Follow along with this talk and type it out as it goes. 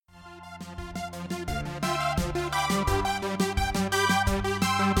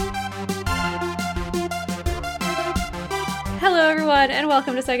everyone, and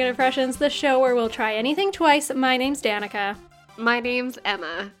welcome to Second Impressions, the show where we'll try anything twice. My name's Danica. My name's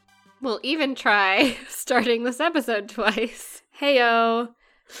Emma. We'll even try starting this episode twice. Heyo.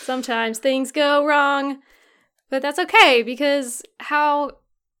 Sometimes things go wrong, but that's okay, because how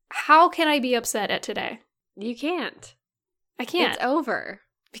can I be upset at today? You can't. I can't. It's over.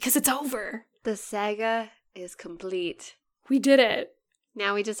 Because it's over. The saga is complete. We did it.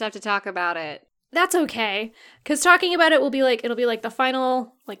 Now we just have to talk about it. That's okay, because talking about it will be like, it'll be like the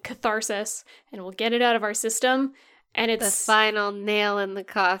final, like, catharsis, and we'll get it out of our system, and it's... The final nail in the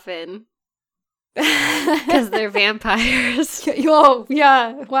coffin. Because they're vampires. Oh,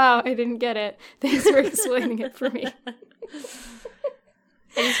 yeah. Wow, I didn't get it. Thanks for explaining it for me. I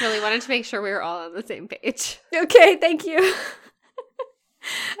just really wanted to make sure we were all on the same page. Okay, thank you.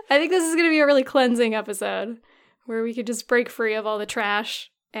 I think this is going to be a really cleansing episode, where we could just break free of all the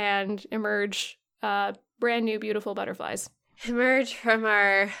trash and emerge brand new, beautiful butterflies. Emerge from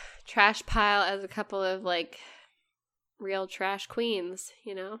our trash pile as a couple of, like, real trash queens,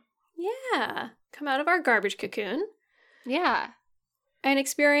 you know? Yeah. Come out of our garbage cocoon. Yeah. And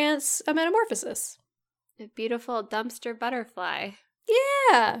experience a metamorphosis. A beautiful dumpster butterfly.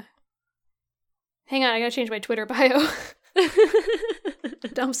 Yeah. Hang on, I gotta change my Twitter bio.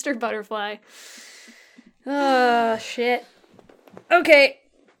 Dumpster butterfly. Oh, shit. Okay.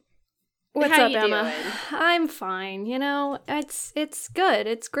 What's How up, you Emma? doing? I'm fine. You know, it's good.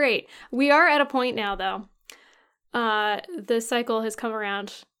 It's great. We are at a point now, though. The cycle has come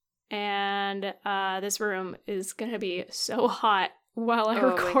around, and this room is gonna be so hot while I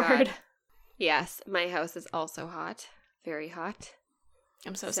record. My God. Yes, my house is also hot. Very hot.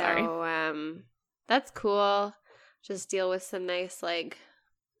 I'm so sorry. So, that's cool. Just deal with some nice, like,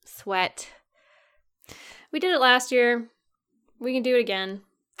 sweat. We did it last year. We can do it again.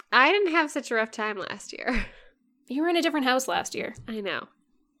 I didn't have such a rough time last year. You were in a different house last year. I know.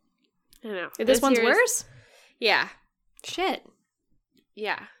 This one's worse? Yeah. Shit.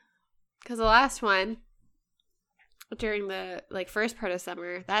 Yeah. Because the last one, during the, like, first part of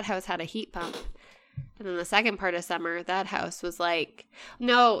summer, that house had a heat pump. And then the second part of summer, that house was like,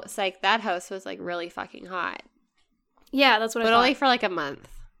 no, psych, that house was, like, really fucking hot. Yeah, that's what I But thought. only for, like, a month.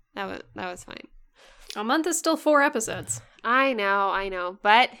 That was fine. A month is still 4 episodes. I know.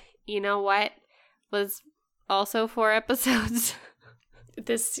 But you know what was also 4 episodes?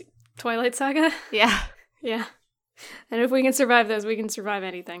 This Twilight Saga? Yeah. Yeah. And if we can survive those, we can survive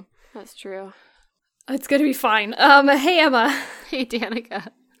anything. That's true. It's gonna be fine. Hey, Emma. Hey, Danica.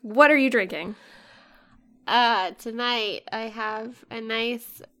 What are you drinking? Tonight I have a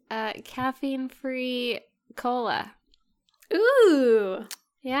nice caffeine-free cola. Ooh.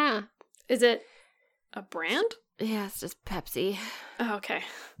 Yeah. Is it a brand? Yeah, it's just Pepsi. Oh, okay.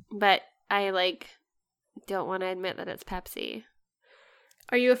 But I, like, don't want to admit that it's Pepsi.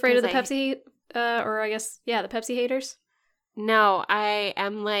 Are you afraid of the 'Cause Pepsi, or I guess, yeah, the Pepsi haters? No, I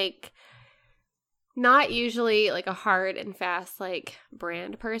am, like, not usually, like, a hard and fast, like,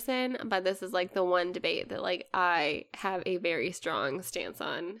 brand person, but this is, like, the one debate that, like, I have a very strong stance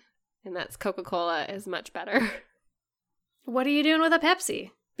on, and that's Coca-Cola is much better. What are you doing with a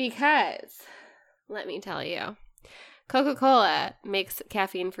Pepsi? Because, let me tell you, Coca-Cola makes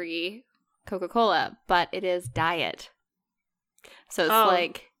caffeine-free Coca-Cola, but it is diet. So it's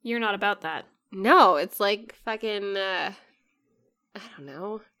like... You're not about that. No, it's like fucking, I don't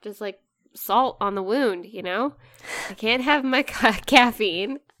know, just like salt on the wound, you know? I can't have my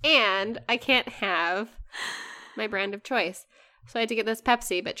caffeine, and I can't have my brand of choice. So I had to get this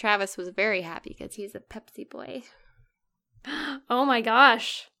Pepsi, but Travis was very happy because he's a Pepsi boy. Oh my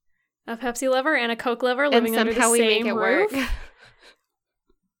gosh. A Pepsi lover and a Coke lover living under the somehow we same make it roof? work.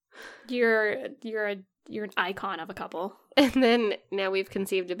 You're an icon of a couple. And then now we've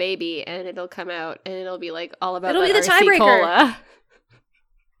conceived a baby, and it'll come out, and it'll be like all about It'll be that the RC tiebreaker. Cola.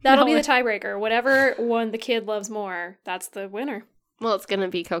 That'll No, be the tiebreaker. Whatever one the kid loves more, that's the winner. Well, it's going to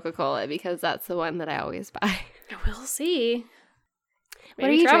be Coca-Cola because that's the one that I always buy. We'll see. What are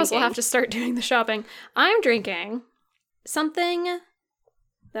Maybe you Travis will drinking? have to start doing the shopping. I'm drinking something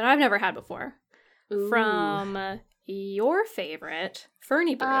that I've never had before Ooh. from your favorite,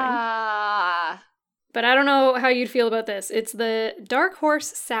 Fernie Brewing. Ah. But I don't know how you'd feel about this. It's the Dark Horse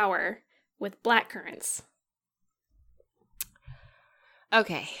Sour with black currants.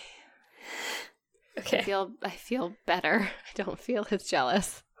 Okay. Okay. I feel better. I don't feel as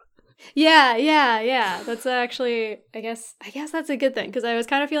jealous. Yeah. That's actually, I guess that's a good thing, because I was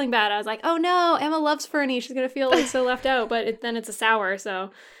kind of feeling bad. I was like, oh no, Emma loves Fernie. She's going to feel like so left out, but then it's a sour,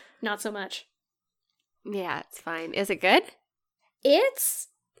 so not so much. Yeah, it's fine. Is it good? It's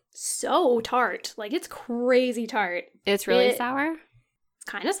so tart. Like, it's crazy tart. It's really sour? It's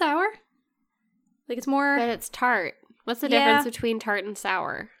kind of sour. Like, it's more... But it's tart. What's the Yeah. difference between tart and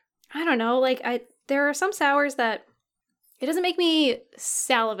sour? I don't know. Like, there are some sours that... It doesn't make me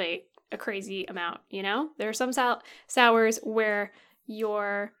salivate a crazy amount, you know? There are some sours where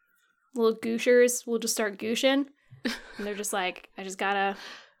your little gooshers will just start gooshing. And they're just like, I gotta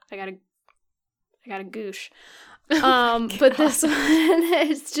goosh. But this one,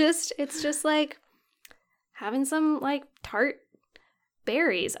 it's just like having some like tart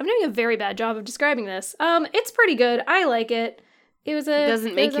berries. I'm doing a very bad job of describing this. It's pretty good. I like it. It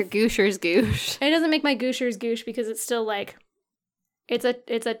doesn't make your gooshers goosh. It doesn't make my gooshers goosh because it's still like, it's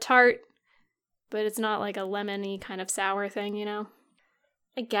a tart, but it's not like a lemony kind of sour thing, you know?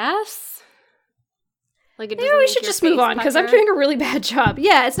 I guess. Like, it Maybe we should just move on because I'm doing a really bad job.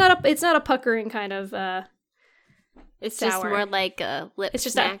 Yeah, it's not a puckering kind of it's sour. just more like a lip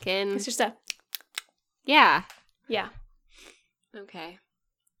smacking. It's just a... Yeah. Yeah. Okay.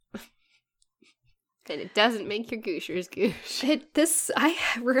 And it doesn't make your gooshers goosh. I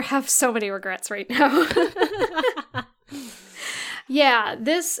have so many regrets right now. Yeah,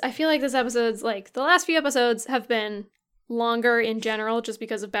 I feel like this episode's, like, the last few episodes have been longer in general just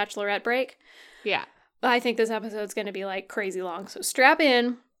because of Bachelorette break. Yeah. I think this episode's going to be, like, crazy long. So strap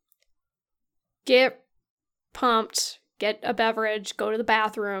in, get pumped, get a beverage, go to the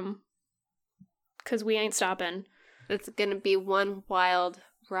bathroom, because we ain't stopping. It's going to be one wild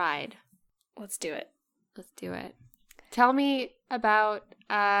ride. Let's do it. Let's do it. Tell me about,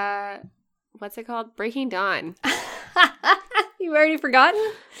 what's it called? Breaking Dawn. You've already forgotten?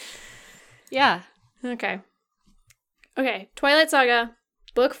 Yeah. Okay. Twilight Saga,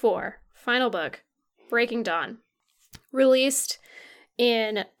 Book 4, final book, Breaking Dawn. Released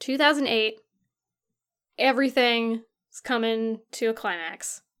in 2008. Everything's coming to a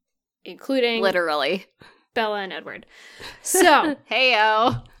climax, including... Literally. Bella and Edward. So...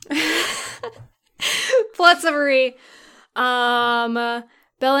 Heyo. Plot summary. Bella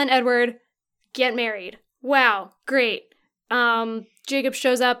and Edward get married. Wow, great. Jacob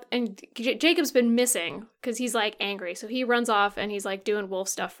shows up, and Jacob's been missing because he's like angry. So he runs off and he's like doing wolf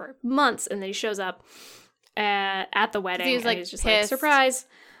stuff for months, and then he shows up at the wedding. He's like, he's just pissed. like, surprise.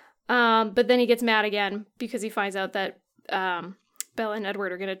 But then he gets mad again because he finds out that Bella and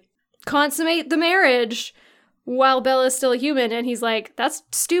Edward are gonna consummate the marriage while Bella's still a human, and he's like, that's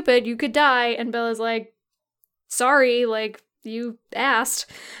stupid, you could die. And Bella's like, sorry, like, you asked.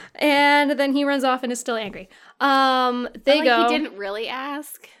 And then he runs off and is still angry. He didn't really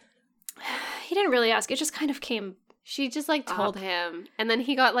ask. He didn't really ask. It just kind of came. She just like told him, and then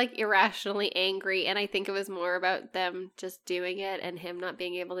he got like irrationally angry, and I think it was more about them just doing it and him not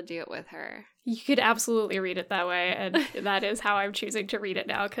being able to do it with her. You could absolutely read it that way, and that is how I'm choosing to read it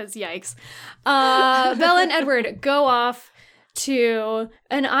now, because yikes. Bella and Edward go off to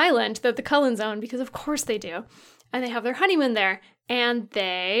an island that the Cullens own, because of course they do. And they have their honeymoon there, and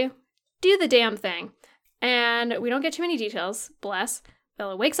they do the damn thing. And we don't get too many details, bless.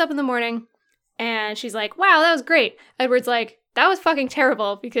 Bella wakes up in the morning, and she's like, wow, that was great. Edward's like, that was fucking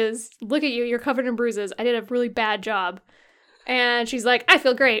terrible, because look at you, you're covered in bruises. I did a really bad job. And she's like, I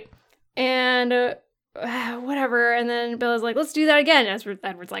feel great. And whatever. And then Bella's like, let's do that again.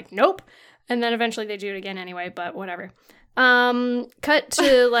 Edward's like, nope. And then eventually they do it again anyway, but whatever. Cut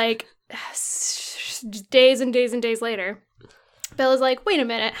to like days and days and days later. Bella's like, wait a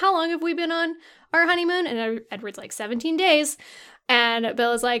minute, how long have we been on our honeymoon? And Edward's like, 17 days. And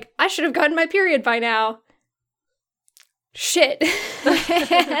Bella's like, I should have gotten my period by now. Shit.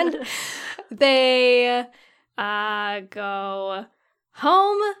 And they go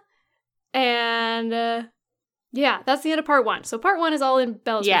home. And yeah, that's the end of part 1. So part 1 is all in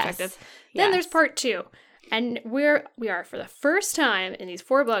Bella's perspective. Then there's part 2. And we are, for the first time in these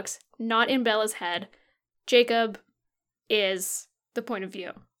 4 books, not in Bella's head. Jacob is the point of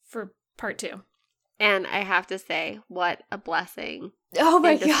view for part 2. And I have to say, what a blessing. Oh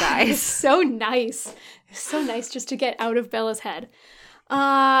my God. It's so nice. It's so nice just to get out of Bella's head.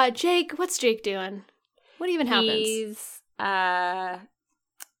 Jake, what's Jake doing? What even happens? He's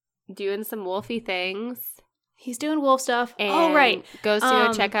doing some wolfy things. He's doing wolf stuff. And right. Goes to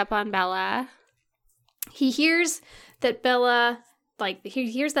go check up on Bella. He hears that Bella,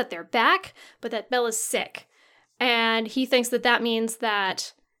 he hears that they're back, but that Bella's sick. And he thinks that means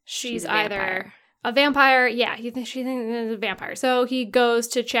that she's either a vampire. Yeah, she thinks she's a vampire. So he goes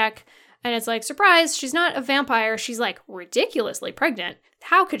to check, and it's like, surprise, she's not a vampire. She's like ridiculously pregnant.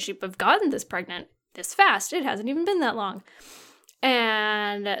 How could she have gotten this pregnant this fast? It hasn't even been that long.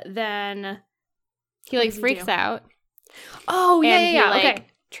 And then he freaks out. Oh, yeah. Okay.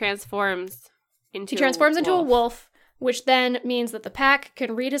 transforms into a wolf, which then means that the pack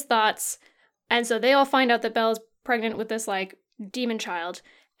can read his thoughts. And so they all find out that Bella's pregnant with this, like, demon child.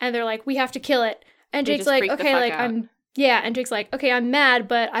 And they're like, we have to kill it. And Jake's like, okay, like, and Jake's like, okay, I'm mad,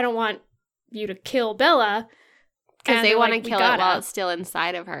 but I don't want you to kill Bella. Because they want to kill it while it's still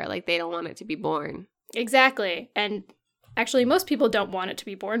inside of her. Like, they don't want it to be born. Exactly. And actually, most people don't want it to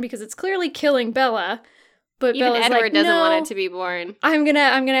be born because it's clearly killing Bella. But even Bella's Edward like, doesn't no, want it to be born. I'm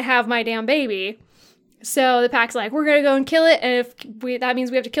gonna have my damn baby. So the pack's like, we're gonna go and kill it, and if that means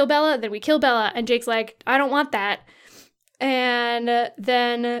we have to kill Bella, then we kill Bella. And Jake's like, I don't want that. And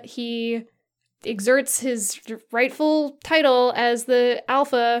then he exerts his rightful title as the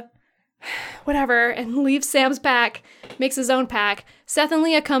alpha, whatever, and leaves Sam's pack, makes his own pack. Seth and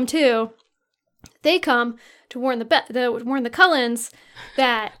Leah come too. They come to warn the Cullens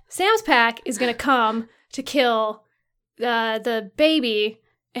that Sam's pack is gonna come to kill the baby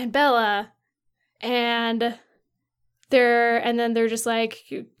and Bella. And then they're just like,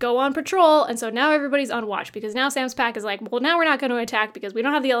 go on patrol. And so now everybody's on watch because now Sam's pack is like, well, now we're not going to attack because we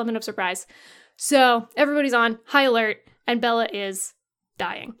don't have the element of surprise. So everybody's on high alert and Bella is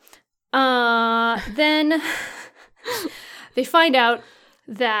dying. Then they find out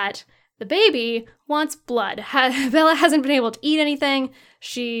that the baby wants blood. Bella hasn't been able to eat anything.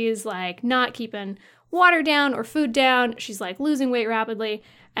 She's like not keeping water down or food down. She's like losing weight rapidly.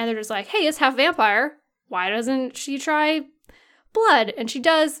 And they're just like, hey, it's half vampire. Why doesn't she try blood? And she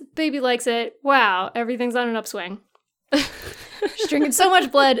does. Baby likes it. Wow, everything's on an upswing. She's drinking so much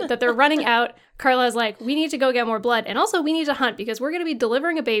blood that they're running out. Carlisle's like, we need to go get more blood. And also, we need to hunt because we're going to be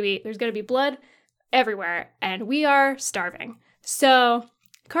delivering a baby. There's going to be blood everywhere. And we are starving. So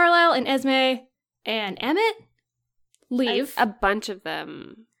Carlisle and Esme and Emmett leave. A bunch of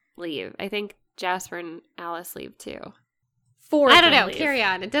them leave. I think Jasper and Alice leave too. I don't know. Leave. Carry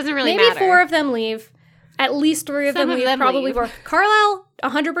on. It doesn't really matter. Maybe 4 of them leave. At least 3 of them leave. Probably 4. Carlisle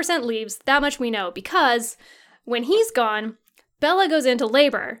 100% leaves. That much we know. Because when he's gone, Bella goes into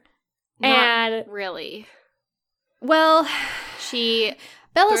labor. Not really. Well,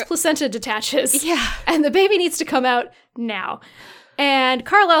 Bella's placenta detaches. Yeah. And the baby needs to come out now. And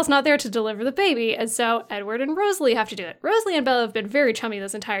Carlisle's not there to deliver the baby, and so Edward and Rosalie have to do it. Rosalie and Bella have been very chummy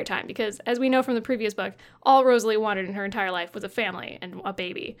this entire time because, as we know from the previous book, all Rosalie wanted in her entire life was a family and a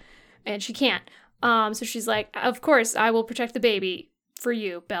baby, and she can't. So she's like, of course, I will protect the baby for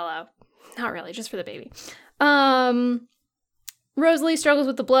you, Bella. Not really, just for the baby. Rosalie struggles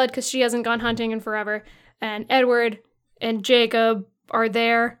with the blood because she hasn't gone hunting in forever, and Edward and Jacob are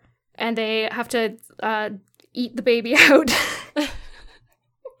there, and they have to eat the baby out.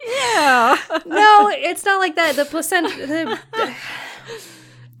 Yeah. No, it's not like that. The placenta.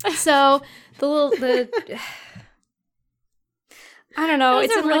 So I don't know.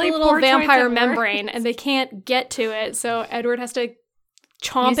 It's in really like a little vampire membrane, and they can't get to it. So Edward has to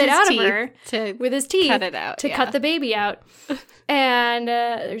chomp it out of her with his teeth, cut it out, to cut the baby out. And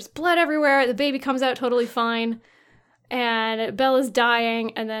there's blood everywhere. The baby comes out totally fine, and Bella's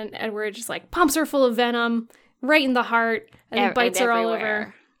dying. And then Edward just like pumps her full of venom right in the heart, and bites her all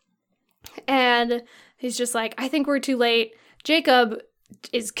over. And he's just like, I think we're too late. Jacob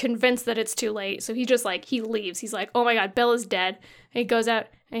is convinced that it's too late, so he just like, he leaves. He's like, oh my god, Bella's dead. And he goes out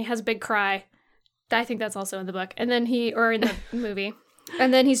and he has a big cry. I think that's also in the book. And then or in the movie.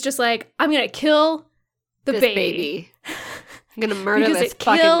 And then he's just like, I'm gonna kill this baby. I'm gonna murder this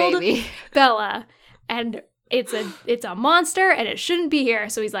fucking baby. Bella. And it's a monster and it shouldn't be here.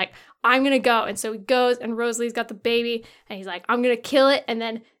 So he's like, I'm gonna go. And so he goes, and Rosalie's got the baby, and he's like, I'm gonna kill it. And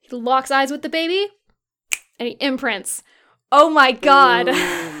then he locks eyes with the baby, and he imprints. Oh my god.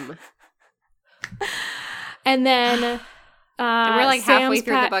 And then and we're like halfway Sam's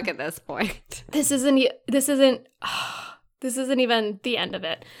through the book at this point. This isn't even the end of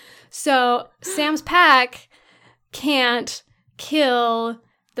it. So Sam's pack can't kill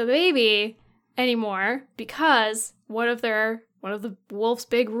the baby anymore because one of the wolf's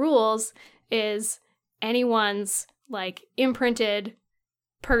big rules is anyone's like imprinted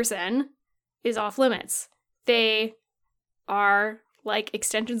person is off limits. They are like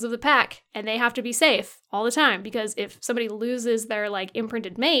extensions of the pack, and they have to be safe all the time, because if somebody loses their like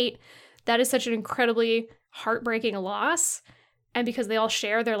imprinted mate, that is such an incredibly heartbreaking loss. And because they all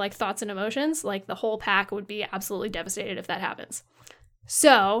share their like thoughts and emotions, like the whole pack would be absolutely devastated if that happens.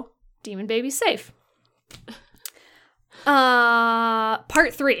 So, Demon Baby's safe.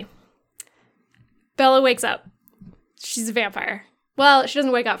 Part 3. Bella wakes up. She's a vampire. Well, she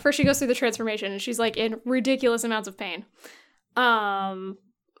doesn't wake up. First she goes through the transformation, and she's like in ridiculous amounts of pain. And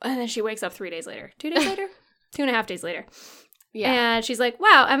then she wakes up 3 days later. 2 days later? 2.5 days later. Yeah. And she's like,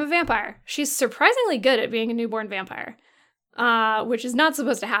 wow, I'm a vampire. She's surprisingly good at being a newborn vampire, which is not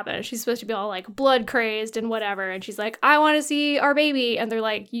supposed to happen. She's supposed to be all like blood crazed and whatever. And she's like, I want to see our baby. And they're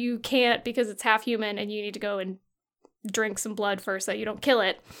like, you can't because it's half human and you need to go and drink some blood first so you don't kill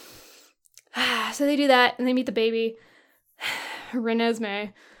it. So they do that and they meet the baby.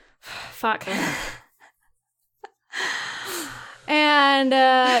 Renesmee. Fuck.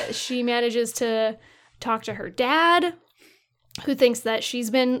 And she manages to talk to her dad, who thinks that she's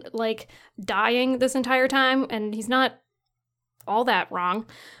been like dying this entire time and he's not all that wrong.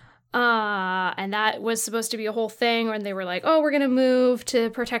 And that was supposed to be a whole thing when they were like, oh, we're gonna move to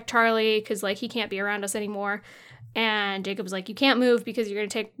protect Charlie because like he can't be around us anymore. And Jacob's like, you can't move because you're gonna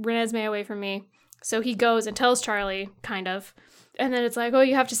take Renesmee away from me. So he goes and tells Charlie, kind of. And then it's like, oh,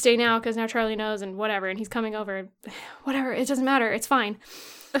 you have to stay now because now Charlie knows and whatever. And he's coming over. Whatever, it doesn't matter. It's fine.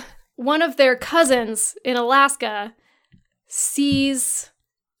 One of their cousins in Alaska sees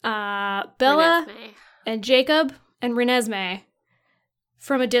Bella Renesmee. and Jacob and Renesmee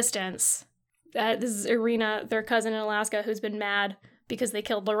from a distance. This is Irina, their cousin in Alaska, who's been mad because they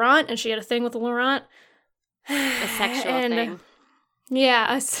killed Laurent and she had a thing with Laurent. A sexual thing.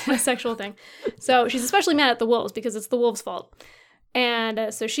 Yeah, a sexual thing. So she's especially mad at the wolves because it's the wolves' fault.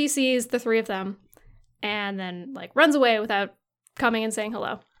 And so she sees the three of them and then like runs away without coming and saying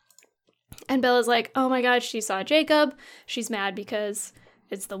hello. And Bella's like, oh my god, she saw Jacob. She's mad because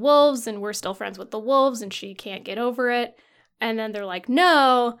it's the wolves and we're still friends with the wolves and she can't get over it. And then they're like,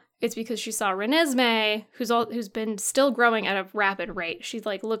 no, it's because she saw Renesmee, who's been still growing at a rapid rate. She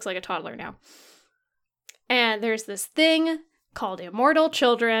like looks like a toddler now. And there's this thing called immortal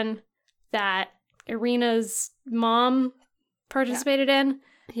children that Irina's mom participated in.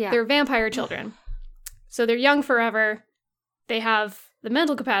 Yeah. They're vampire children. So they're young forever. They have the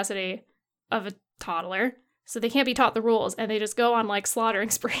mental capacity of a toddler, so they can't be taught the rules, and they just go on like slaughtering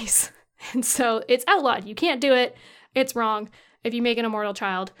sprees. And so it's outlawed. You can't do it. It's wrong. If you make an immortal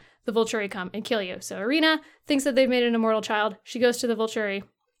child, the Volturi come and kill you. So Irina thinks that they've made an immortal child. She goes to the Volturi,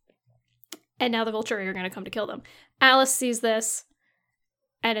 and now the Volturi are going to come to kill them. Alice sees this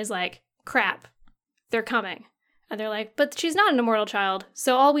and is like, crap, they're coming. And they're like, but she's not an immortal child,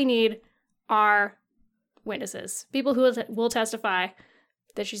 so all we need are witnesses. People who will testify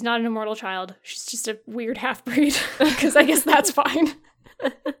that she's not an immortal child. She's just a weird half-breed, because I guess that's fine.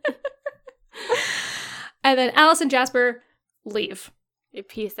 And then Alice and Jasper leave.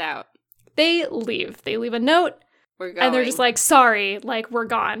 Peace out. They leave. They leave a note, We're going. and they're just like, sorry, like, we're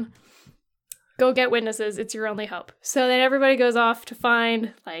gone. Go get witnesses. It's your only hope. So then everybody goes off to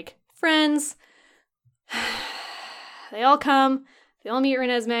find, like, friends. They all come. They all meet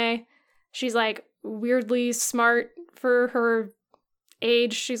Renesmee. She's, like, weirdly smart for her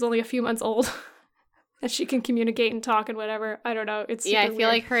age. She's only a few months old. And she can communicate and talk and whatever. I don't know. It's super I feel weird.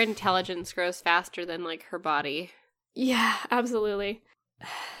 like her intelligence grows faster than, like, her body. Yeah, absolutely.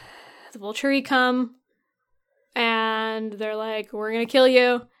 The Volturi come, and they're like, we're gonna kill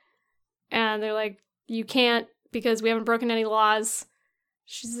you. And they're like, you can't because we haven't broken any laws.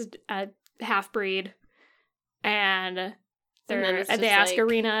 She's a half-breed. And they ask like,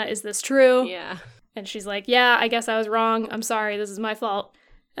 Irina, is this true? Yeah. And she's like, yeah, I guess I was wrong. I'm sorry. This is my fault.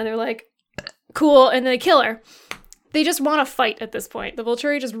 And they're like, cool. And they kill her. They just want to fight at this point. The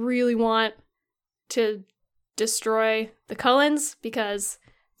Volturi just really want to destroy the Cullens because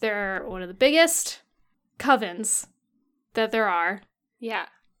they're one of the biggest covens that there are. Yeah.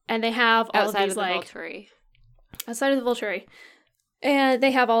 And they have all Outside of these, of the like... Volturi. Outside of the Volturi. And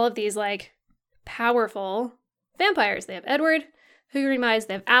they have all of these, like, powerful vampires. They have Edward, who can read minds.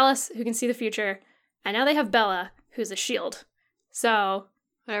 They have Alice, who can see the future. And now they have Bella, who's a shield. So...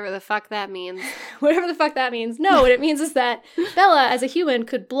 Whatever the fuck that means. whatever the fuck that means. No, what it means is that Bella, as a human,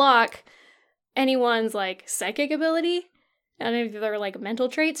 could block anyone's, like, psychic ability and any of their, like, mental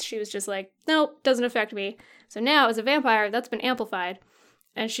traits. She was just like, nope, doesn't affect me. So now, as a vampire, that's been amplified.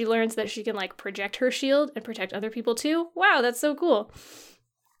 And she learns that she can, like, project her shield and protect other people, too. Wow, that's so cool.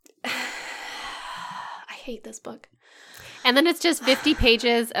 I hate this book. And then it's just 50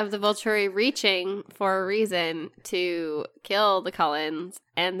 pages of the Volturi reaching for a reason to kill the Cullens.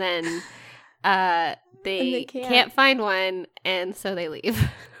 And then they can't find one, and so they leave.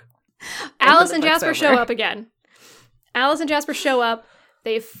 Alice and Jasper show up again. Alice and Jasper show up.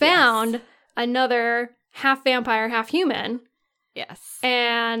 They've found another half vampire, half human. Yes.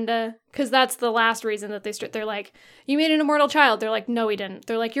 And because that's the last reason that they're like, you made an immortal child. They're like, no, we didn't.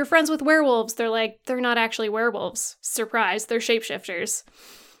 They're like, you're friends with werewolves. They're like, they're not actually werewolves. Surprise, they're shapeshifters.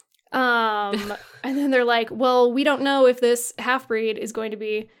 And then they're like, well, we don't know if this half-breed is going to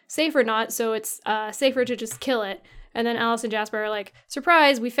be safe or not, so it's safer to just kill it. And then Alice and Jasper are like,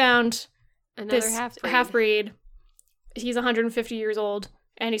 surprise, we found Another this half-breed. He's 150 years old,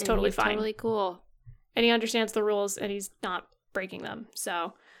 and he's totally fine. Totally cool. And he understands the rules, and he's not breaking them.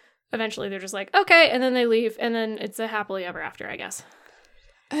 So eventually they're just like, okay, and then they leave, and then it's a happily ever after, I guess.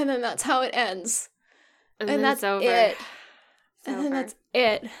 And then that's how it ends. And that's over. it. And then that's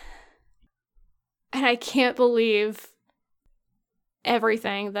it. And I can't believe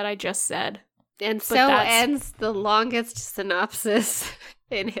everything that I just said. And so ends the longest synopsis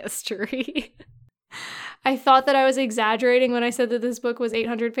in history. I thought that I was exaggerating when I said that this book was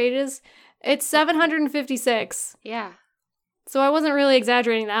 800 pages. It's 756. Yeah. So I wasn't really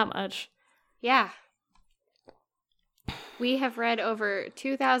exaggerating that much. Yeah. We have read over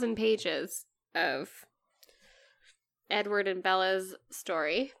 2,000 pages of Edward and Bella's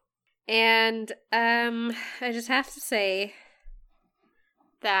story. And I just have to say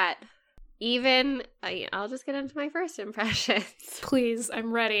that I'll just get into my first impressions. Please,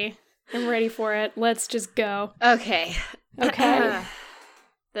 I'm ready. I'm ready for it. Let's just go. Okay.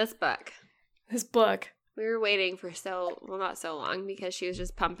 This book. We were waiting for not so long because she was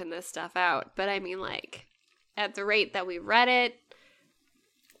just pumping this stuff out. But I mean, like, at the rate that we read it,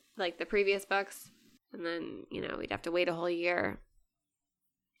 like the previous books, and then, we'd have to wait a whole year.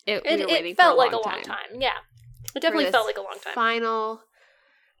 It felt like a long time. Yeah. It definitely felt like a long time. Final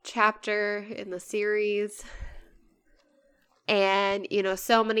chapter in the series. And,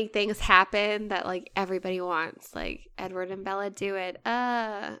 so many things happen that, like, everybody wants. Like, Edward and Bella do it.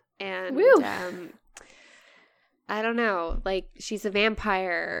 And, woo. I don't know. Like, she's a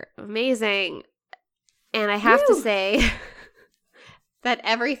vampire. Amazing. And I have to say that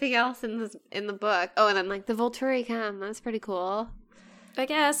everything else in the book. Oh, and then, like, the Volturi come. That's pretty cool. I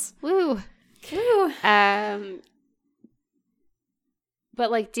guess. Woo. Woo.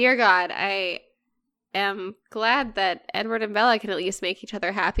 But, like, dear God, I am glad that Edward and Bella can at least make each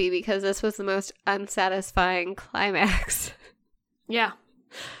other happy, because this was the most unsatisfying climax. Yeah.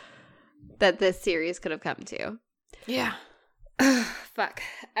 That this series could have come to. Yeah. Fuck.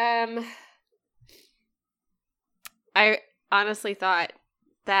 I honestly thought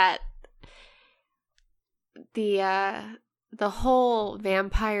that the whole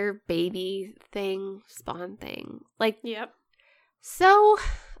vampire baby thing, spawn thing, like, yep, so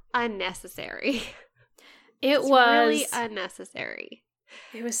unnecessary. It was really unnecessary.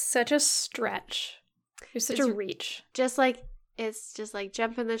 It was such a stretch. It was such a reach. It's just like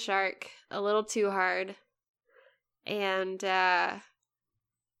jumping the shark a little too hard. And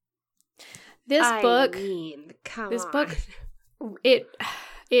this book, it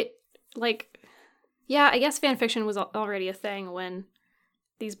like, yeah, I guess fan fiction was already a thing when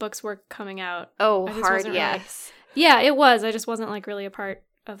these books were coming out. Oh, hard yes. Yeah, it was. I just wasn't like really a part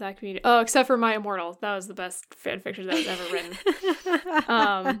of that community. Oh, except for My Immortal. That was the best fan fiction that was ever written.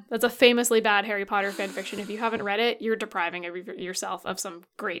 That's a famously bad Harry Potter fan fiction. If you haven't read it, you're depriving yourself of some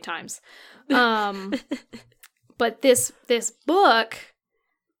great times. But this book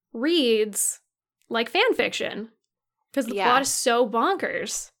reads like fan fiction because the plot is so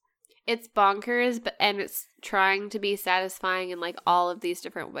bonkers. It's bonkers, and it's trying to be satisfying in like all of these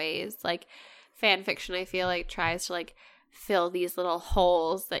different ways. Like, fan fiction, I feel like, tries to like fill these little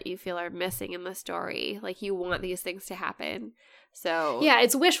holes that you feel are missing in the story. Like, you want these things to happen. So yeah,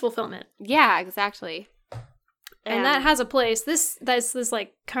 it's wish fulfillment. Yeah, exactly. And that has a place. This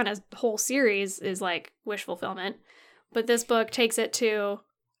like kind of whole series is like wish fulfillment, but this book takes it to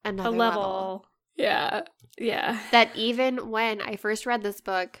another a level. Yeah. That even when I first read this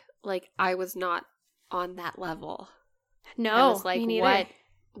book, like, I was not on that level. No, I was like, me neither.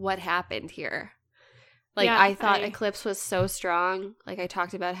 What happened here? Like, yeah, I thought Eclipse was so strong. Like, I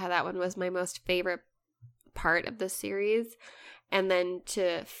talked about how that one was my most favorite part of the series. And then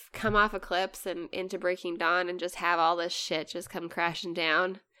to come off Eclipse and into Breaking Dawn and just have all this shit just come crashing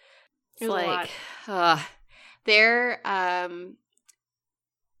down. It's like, they're,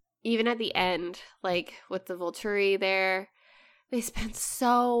 even at the end, like, with the Volturi there, they spent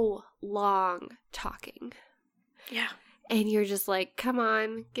so long talking. Yeah. And you're just like, come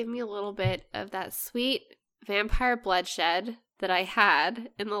on, give me a little bit of that sweet vampire bloodshed that I had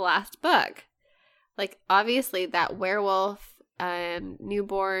in the last book. Like, obviously, that werewolf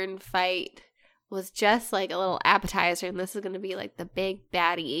newborn fight was just like a little appetizer, and this is going to be like the big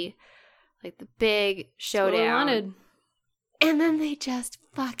baddie, like the big showdown. That's what I wanted. And then they just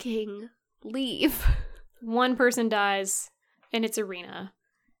fucking leave. One person dies, and it's Irina.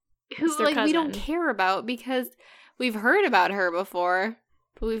 Who, like, cousin. We don't care about because we've heard about her before,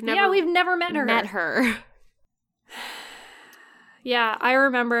 but we've never met her. Yeah, I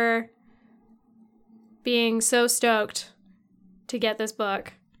remember being so stoked to get this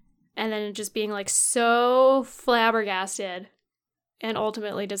book and then just being like so flabbergasted and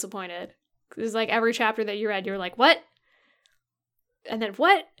ultimately disappointed. It's like every chapter that you read, you were like, what? And then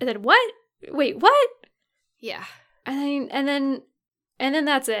what? And then what? Wait, what? Yeah. And then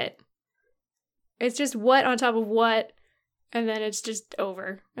that's it. It's just what on top of what, and then it's just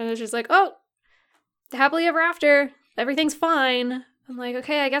over. And it's just like, oh, happily ever after. Everything's fine. I'm like,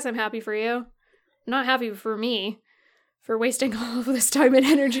 okay, I guess I'm happy for you. I'm not happy for me for wasting all of this time and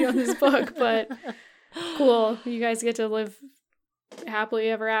energy on this book, but cool. You guys get to live happily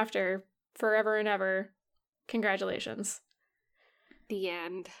ever after, forever and ever. Congratulations. The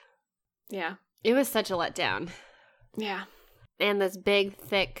end. Yeah. It was such a letdown. Yeah. And this big,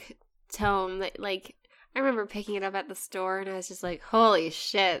 thick tome that, like, I remember picking it up at the store and I was just like, holy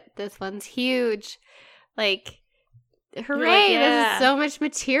shit, this one's huge. Like, hooray, like, yeah. This is so much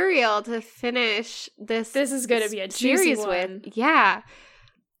material to finish this. This is going to be a juicy series one. with. Yeah.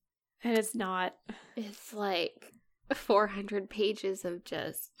 And it's not. It's like 400 pages of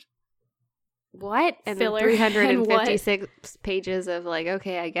just what? And filler. then 356 pages of like,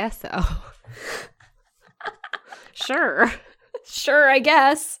 okay, I guess so. Sure. Sure, I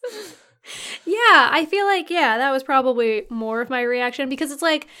guess. Yeah, I feel like, yeah, that was probably more of my reaction because it's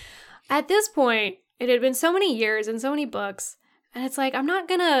like, at this point, it had been so many years and so many books, and it's like, I'm not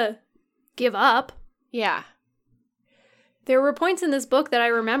gonna give up. Yeah. There were points in this book that I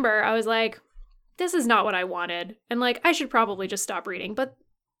remember, I was like, this is not what I wanted, and like, I should probably just stop reading, but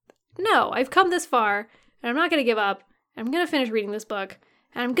no, I've come this far, and I'm not gonna give up, I'm gonna finish reading this book,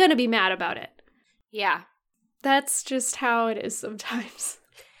 and I'm gonna be mad about it. Yeah. That's just how it is sometimes.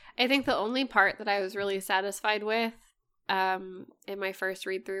 I think the only part that I was really satisfied with in my first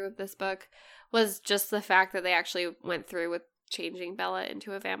read through of this book was just the fact that they actually went through with changing Bella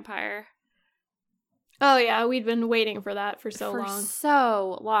into a vampire. Oh yeah, we'd been waiting for that for so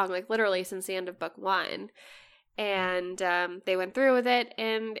long. Like literally since the end of book 1. And they went through with it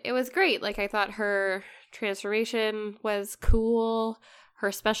and it was great. Like I thought her transformation was cool.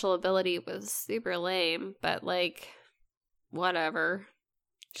 Her special ability was super lame, but like whatever.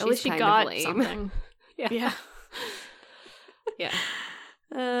 At least she got something. Yeah.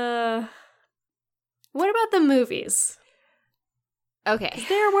 Yeah. What about the movies? Okay.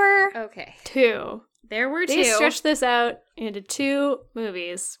 There were 2. There were 2. They stretched this out into 2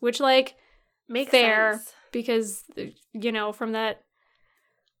 movies, which like makes fair sense. because you know from that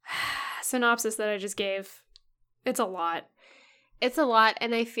synopsis that I just gave, it's a lot. It's a lot,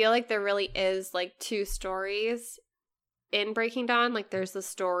 and I feel like there really is like 2 stories in Breaking Dawn. Like there's the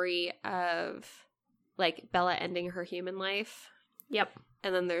story of like Bella ending her human life. Yep.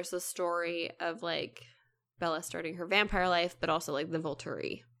 And then there's the story of like Bella starting her vampire life, but also like the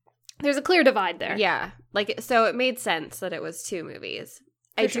Volturi. There's a clear divide there. Yeah. Like so it made sense that it was 2 movies.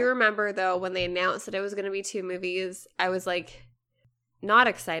 I do remember though when they announced that it was going to be 2 movies, I was like not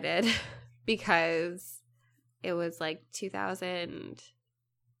excited because it was like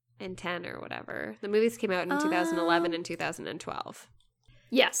 2010 or whatever. The movies came out in 2011 and 2012.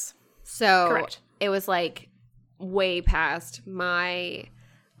 Yes. So correct. It was like way past my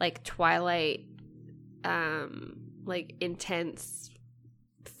like Twilight like intense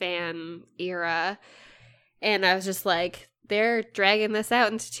fan era. And I was just like, they're dragging this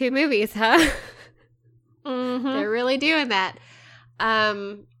out into 2 movies, huh? Mm-hmm. They're really doing that.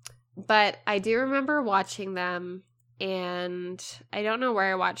 But I do remember watching them, and I don't know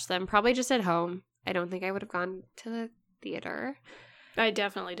where I watched them. Probably just at home. I don't think I would have gone to the theater. I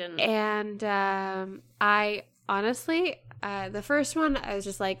definitely didn't. And I honestly, the first one, I was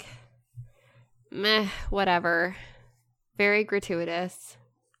just like, meh, whatever. Very gratuitous,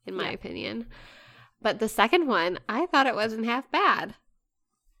 in my opinion. But the second one, I thought it wasn't half bad.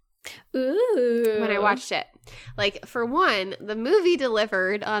 Ooh. When I watched it. Like, for one, the movie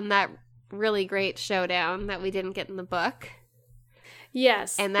delivered on that really great showdown that we didn't get in the book.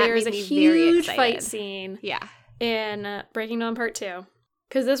 Yes. And that there's made a me very huge excited. fight scene. Yeah. In Breaking Dawn Part 2.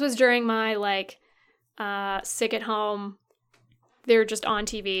 Because this was during my, like, sick at home. They're just on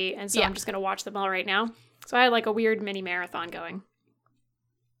TV, and so I'm just going to watch them all right now. So I had, like, a weird mini marathon going.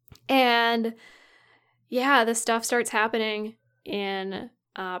 And, yeah, this stuff starts happening in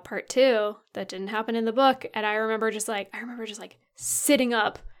Part 2 that didn't happen in the book. And I remember just, like, sitting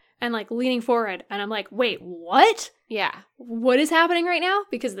up and, like, leaning forward. And I'm like, wait, what? Yeah. What is happening right now?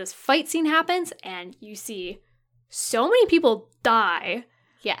 Because this fight scene happens, and you see so many people die.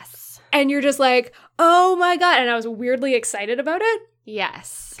 Yes. And you're just like, oh my God. And I was weirdly excited about it.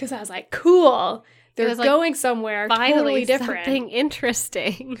 Yes. Because I was like, cool. they're was, like, going somewhere finally totally different. something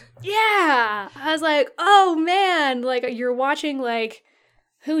interesting. Yeah. I was like, oh man, like you're watching like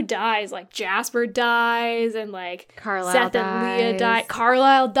who dies? Like Jasper dies and like Carlisle Seth and Leah die.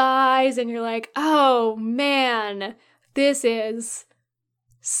 Carlisle dies and you're like, oh man, this is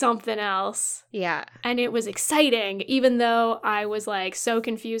something else. Yeah. And it was exciting, even though I was like so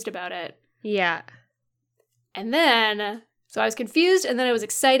confused about it. Yeah. And then, so I was confused and then I was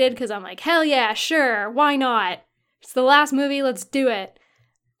excited because I'm like, hell yeah, sure, why not? It's the last movie, let's do it.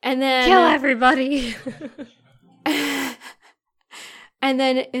 And then Kill everybody. and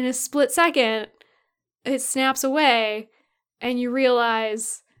then in a split second, it snaps away and you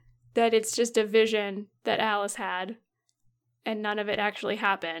realize that it's just a vision that Alice had and none of it actually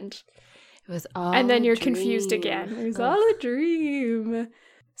happened. It was all And then you're a dream. confused again. It was all a dream.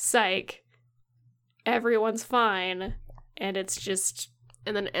 Psych. Everyone's fine. And it's just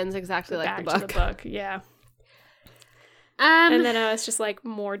And then it ends exactly like back the to book. the book. Yeah. And then I was just like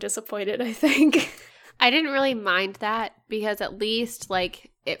more disappointed, I think. I didn't really mind that because at least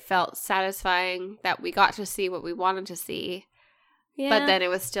like it felt satisfying that we got to see what we wanted to see. Yeah. But then it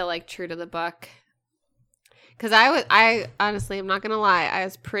was still like true to the book. Because I honestly, I'm not going to lie, I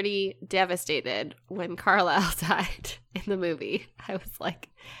was pretty devastated when Carlisle died in the movie. I was like,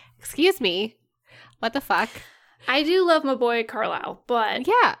 excuse me, what the fuck? I do love my boy Carlisle, but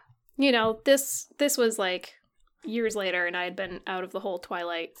Yeah. you know, this was like years later and I had been out of the whole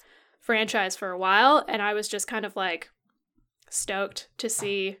Twilight franchise for a while and I was just kind of like stoked to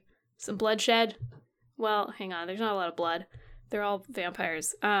see some bloodshed. Well, hang on, there's not a lot of blood. They're all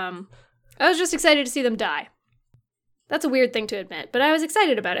vampires. I was just excited to see them die. That's a weird thing to admit, but I was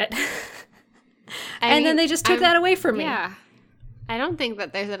excited about it. And then they just took that away from me. Yeah. I don't think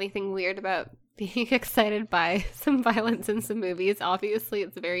that there's anything weird about being excited by some violence in some movies. Obviously,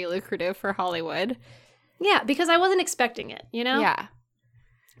 it's very lucrative for Hollywood. Yeah, because I wasn't expecting it, you know? Yeah.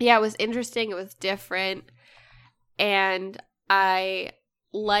 Yeah, it was interesting. It was different. And I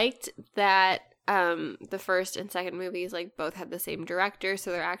liked that the first and second movies like both had the same director, so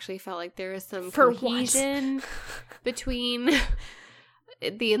there actually felt like there was some cohesion between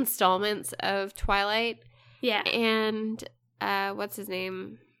the installments of Twilight. Yeah. And what's his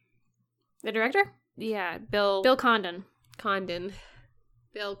name? The director? Yeah, Bill Condon.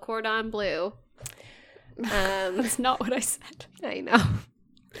 Bill Cordon Bleu. That's not what I said. I know.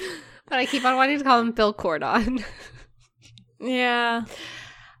 But I keep on wanting to call him Bill Cordon. Yeah.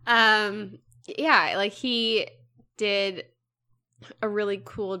 Yeah, like he did a really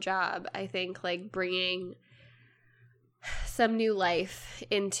cool job, I think, like bringing some new life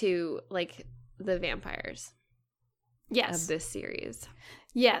into like the vampires Yes. of this series.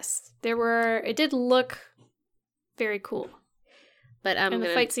 Yes. It did look very cool. But and the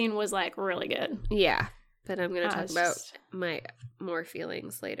fight scene was like really good. Yeah. But I'm going to talk about just... my more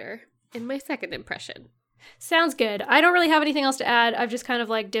feelings later in my second impression. Sounds good. I don't really have anything else to add. I've just kind of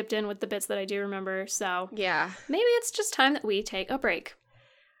like dipped in with the bits that I do remember. So yeah, maybe it's just time that we take a break.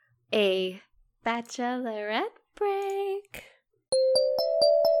 A bachelorette break.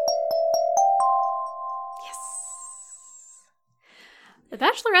 Yes. The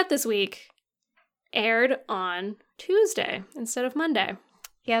Bachelorette this week aired on Tuesday instead of Monday.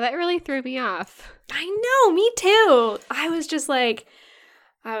 Yeah, that really threw me off. I know, me too. I was just like,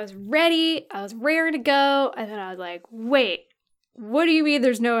 I was ready. I was raring to go. And then I was like, wait, what do you mean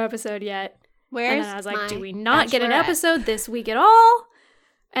there's no episode yet? And then I was like, do we not get an episode this week at all?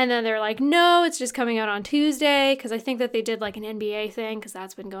 And then they're like, no, it's just coming out on Tuesday. Because I think that they did like an NBA thing because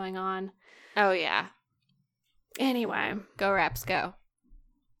that's been going on. Oh, yeah. Anyway. Go Raps, go.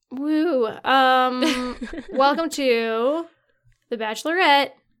 Woo. Welcome to The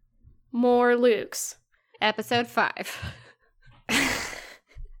Bachelorette, More Lukes. Episode 5.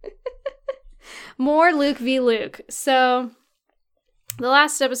 More Luke v. Luke. So, the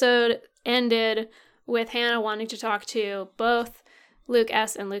last episode ended with Hannah wanting to talk to both Luke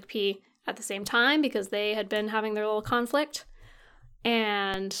S. and Luke P. at the same time because they had been having their little conflict.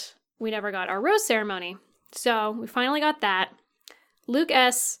 And we never got our rose ceremony. So, we finally got that. Luke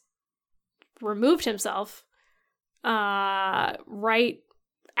S. removed himself right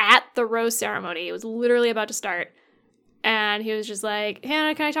at the rose ceremony. It was literally about to start. And he was just like,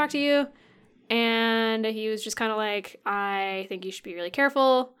 Hannah, can I talk to you? And he was just kind of like, I think you should be really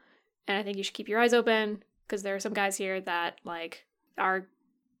careful. And I think you should keep your eyes open. Because there are some guys here that, like, are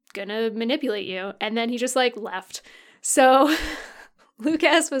gonna manipulate you. And then he just, like, left. So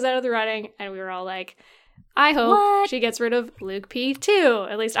Lucas was out of the running. And we were all like, I hope she gets rid of Luke P. too.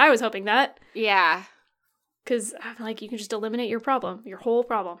 At least I was hoping that. Yeah. Because I'm like, you can just eliminate your problem, your whole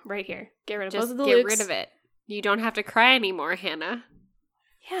problem right here. Get rid of both Just of the get Lukes. rid of it. You don't have to cry anymore, Hannah.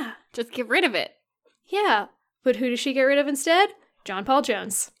 Yeah. Just get rid of it. Yeah. But who does she get rid of instead? John Paul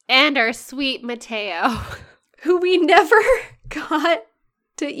Jones. And our sweet Mateo. Who we never got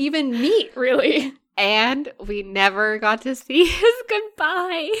to even meet, really. And we never got to see his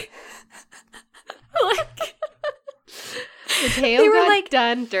goodbye. Like, Mateo got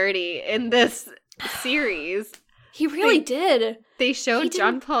done dirty in this series. He really did. They showed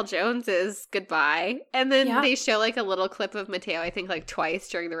John Paul Jones's goodbye, and then they show like a little clip of Mateo, I think like twice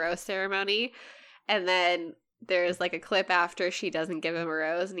during the rose ceremony. And then there's like a clip after she doesn't give him a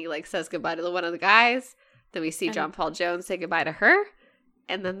rose and he like says goodbye to one of the guys. Then we see John Paul Jones say goodbye to her,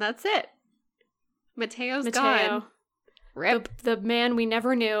 and then that's it. Mateo's gone. Rip. The man we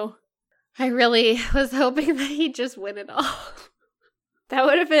never knew. I really was hoping that he'd just win it all. That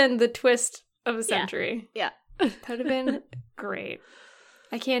would have been the twist of a century. Yeah. That would have been great.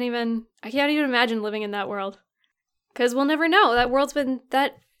 I can't even imagine living in that world. Because we'll never know.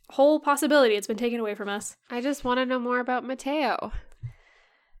 That whole possibility, it's been taken away from us. I just want to know more about Mateo.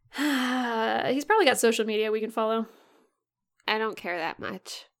 He's probably got social media we can follow. I don't care that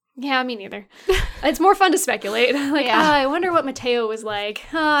much. Yeah, me neither. It's more fun to speculate. Like, I wonder what Mateo was like.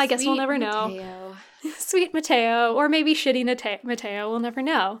 I guess we'll never know. Sweet Mateo. Or maybe shitty Mateo. We'll never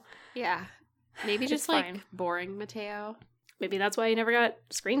know. Yeah. Maybe just like fine. Boring Mateo. Maybe that's why he never got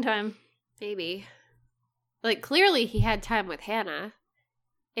screen time. Maybe. Like, clearly he had time with Hannah.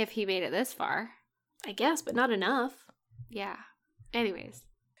 If he made it this far. I guess, but not enough. Yeah. Anyways.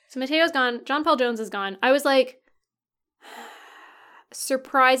 So Mateo's gone. John Paul Jones is gone. I was like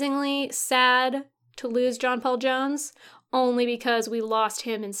surprisingly sad to lose John Paul Jones, only because we lost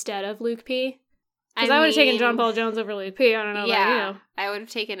him instead of Luke P. Because I would have taken John Paul Jones over Luke P. I don't know about you. I would have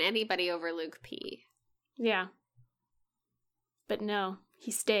taken anybody over Luke P. Yeah. But no, he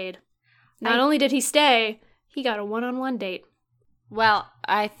stayed. Not only did he stay, he got a one-on-one date. Well,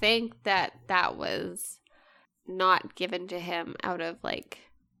 I think that was not given to him out of, like,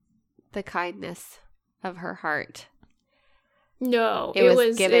 the kindness of her heart. No, it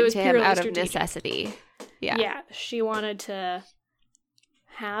was given to him out of necessity. Yeah. Yeah, she wanted to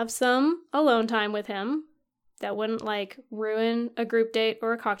have some alone time with him that wouldn't, like, ruin a group date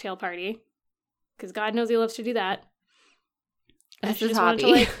or a cocktail party. Because God knows he loves to do that. That's his hobby.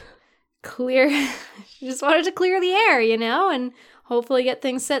 Wanted to, like, she just wanted to clear the air, you know, and hopefully get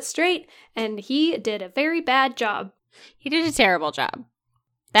things set straight. And he did a very bad job. He did a terrible job.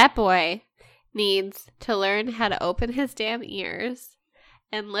 That boy needs to learn how to open his damn ears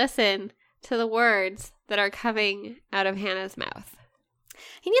and listen to the words that are coming out of Hannah's mouth.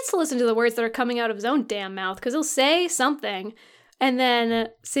 He needs to listen to the words that are coming out of his own damn mouth, because he'll say something and then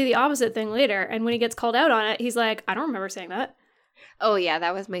say the opposite thing later. And when he gets called out on it, he's like, I don't remember saying that. Oh, yeah,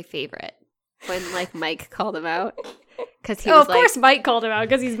 that was my favorite. When, like, Mike called him out. Because he was of course Mike called him out,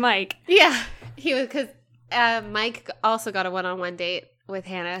 because he's Mike. Yeah. He was, because Mike also got a one-on-one date with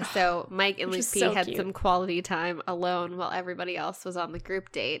Hannah. So Mike and Luke P had some quality time alone while everybody else was on the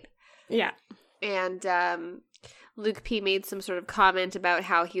group date. Yeah. And Luke P made some sort of comment about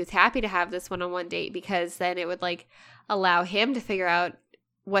how he was happy to have this one-on-one date because then it would, like, allow him to figure out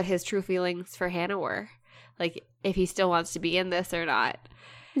what his true feelings for Hannah were. Like, if he still wants to be in this or not.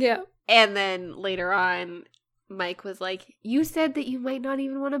 Yeah. And then later on, Mike was like, you said that you might not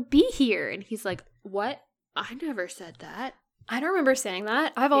even want to be here. And he's like, what? I never said that. I don't remember saying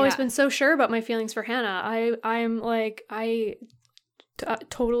that. I've always been so sure about my feelings for Hannah. I'm like,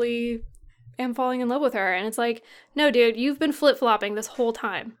 totally am falling in love with her. And it's like, no, dude, you've been flip-flopping this whole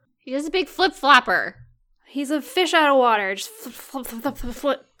time. He's a big flip-flopper. He's a fish out of water, just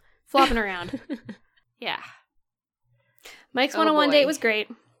flopping around. Yeah. Mike's one-on-one date was great.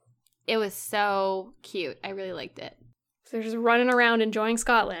 It was so cute. I really liked it. So they're just running around enjoying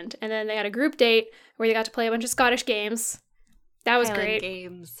Scotland. And then they had a group date where they got to play a bunch of Scottish games. That was Highland great.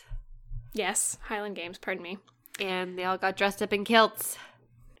 Games. Yes, Highland Games, pardon me. And they all got dressed up in kilts.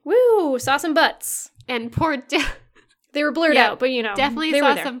 Woo! Saw some butts. And poor they were blurred out, but you know. Definitely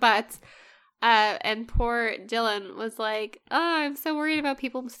saw some butts. And poor Dylan was like, oh, I'm so worried about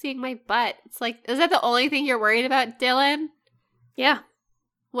people seeing my butt. It's like, is that the only thing you're worried about, Dylan? Yeah.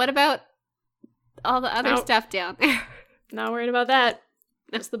 What about all the other stuff down there? Not worried about that.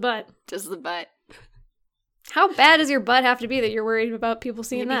 Just the butt. Just the butt. How bad does your butt have to be that you're worried about people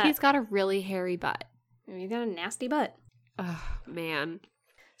seeing that? He's got a really hairy butt. Maybe he's got a nasty butt. Oh, man.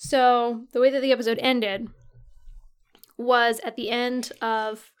 So, the way that the episode ended was at the end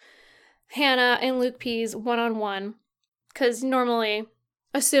of Hannah and Luke P's one-on-one. Because normally,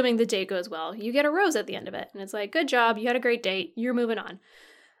 assuming the date goes well, you get a rose at the end of it. And it's like, good job, you had a great date, you're moving on.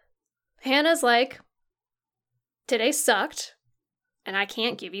 Hannah's like, today sucked, and I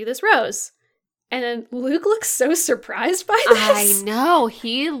can't give you this rose. And then Luke looks so surprised by this. I know.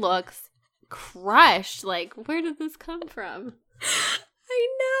 He looks crushed. Like, where did this come from? I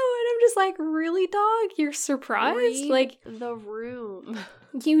know. And I'm just like, really, dog? You're surprised? Read like, the room.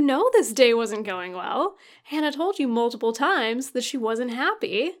 You know this day wasn't going well. Hannah told you multiple times that she wasn't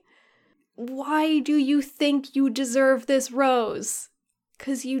happy. Why do you think you deserve this rose?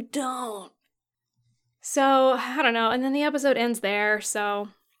 'Cause you don't. So, I don't know. And then the episode ends there, so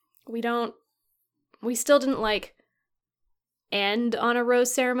we still didn't, like, end on a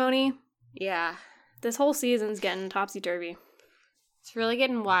rose ceremony. Yeah. This whole season's getting topsy-turvy. It's really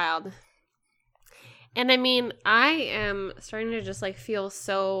getting wild. And I mean, I am starting to just, like, feel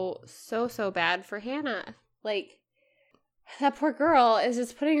so bad for Hannah. Like, that poor girl is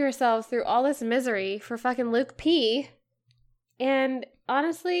just putting herself through all this misery for fucking Luke P. And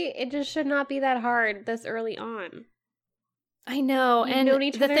honestly, it just should not be that hard this early on. I know. You've and known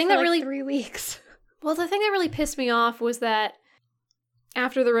each the other thing for that like really 3 weeks. Well, the thing that really pissed me off was that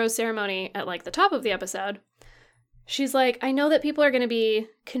after the rose ceremony at, like, the top of the episode, she's like, I know that people are going to be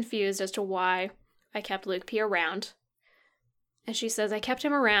confused as to why I kept Luke P around. And she says, I kept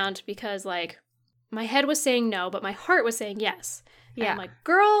him around because, like, my head was saying no, but my heart was saying yes. And Yeah. I'm like,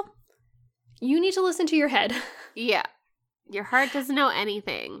 girl, you need to listen to your head. Yeah. Your heart doesn't know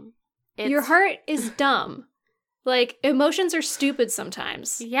anything. Your heart is dumb. Like, emotions are stupid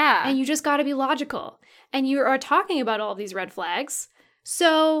sometimes. Yeah. And you just got to be logical. And you are talking about all these red flags.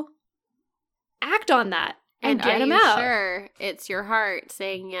 So act on that and get them out. Sure it's your heart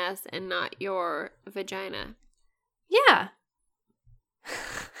saying yes and not your vagina? Yeah.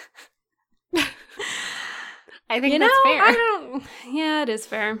 I think that's fair. Yeah, it is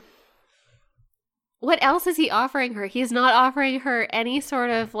fair. What else is he offering her? He's not offering her any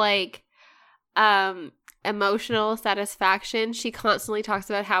sort of, like, emotional satisfaction. She constantly talks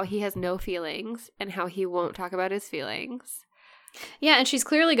about how he has no feelings and how he won't talk about his feelings. Yeah, and she's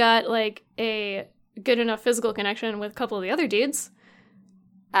clearly got, like, a good enough physical connection with a couple of the other dudes.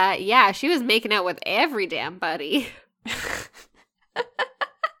 Yeah, she was making out with every damn buddy.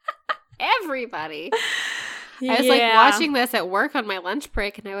 Everybody. I was, like, watching this at work on my lunch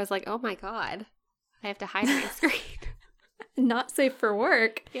break, and I was like, oh my god, I have to hide my screen. Not safe for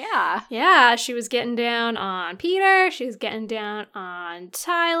work. Yeah. Yeah, she was getting down on Peter. She was getting down on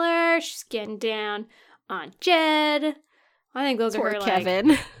Tyler. She's getting down on Jed. I think those Poor are her, Kevin.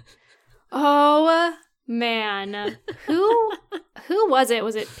 like... Oh, man. Who was it?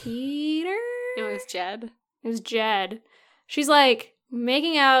 Was it Peter? It was Jed. It was Jed. She's, like,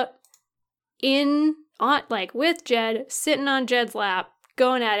 making out with Jed, sitting on Jed's lap,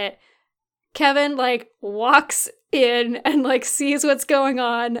 going at it. Kevin, like, walks in and, like, sees what's going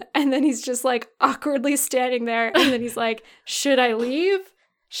on, and then he's just, like, awkwardly standing there, and then he's like, should I leave?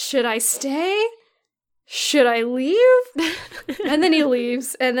 Should I stay? Should I leave? And then he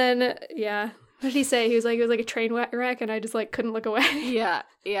leaves, and then, yeah. What did he say? He was like, it was like a train wreck, and I just, like, couldn't look away. Yeah.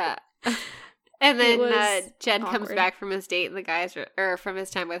 And then Jed awkward. comes back from his date, and the guys or from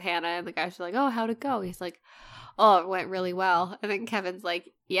his time with Hannah, and the guys are like, "Oh, how'd it go?" He's like, "Oh, it went really well." And then Kevin's like,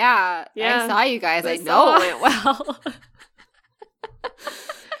 "Yeah, I saw you guys. I know it went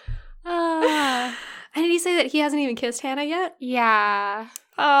well." And did he say that he hasn't even kissed Hannah yet? Yeah.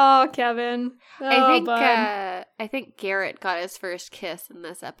 Oh, Kevin. Oh, I think Garrett got his first kiss in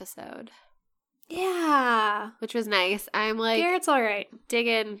this episode. Yeah. Which was nice. I'm like, Garrett's all right.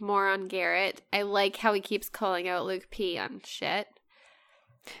 Digging more on Garrett. I like how he keeps calling out Luke P on shit.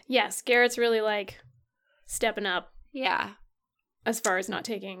 Yes, Garrett's really, like, stepping up. Yeah. As far as not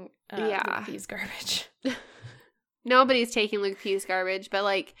taking Luke P's garbage. Nobody's taking Luke P's garbage, but,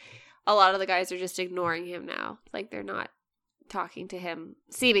 like, a lot of the guys are just ignoring him now. Like, they're not talking to him.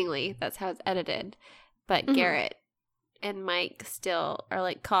 Seemingly, that's how it's edited. But Garrett and Mike still are,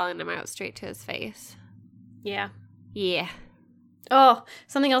 like, calling him out straight to his face. Yeah. Yeah. Oh,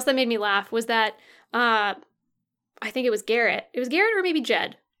 something else that made me laugh was that, I think it was Garrett. It was Garrett or maybe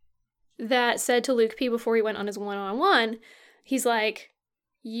Jed that said to Luke P before he went on his one-on-one, he's like,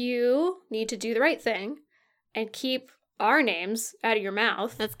 you need to do the right thing and keep our names out of your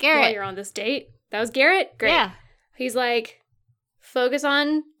mouth. That's Garrett. While you're on this date. That was Garrett? Great. Yeah. He's like, focus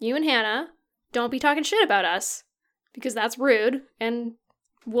on you and Hannah. Don't be talking shit about us because that's rude and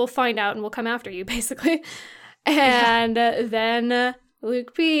we'll find out and we'll come after you, basically. And then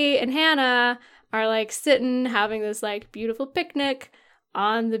Luke P and Hannah are, like, sitting having this, like, beautiful picnic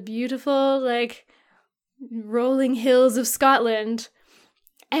on the beautiful, like, rolling hills of Scotland.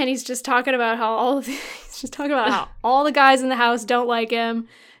 And he's just talking about how all the guys in the house don't like him.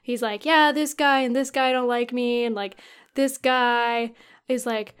 He's like, yeah, this guy and this guy don't like me, and like this guy is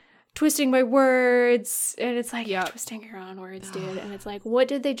like twisting my words, and it's like, you're twisting your own words, dude. And it's like, what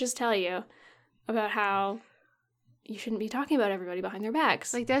did they just tell you about how you shouldn't be talking about everybody behind their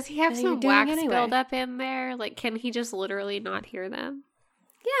backs? Like, does he have some wax build up in there? Like, can he just literally not hear them?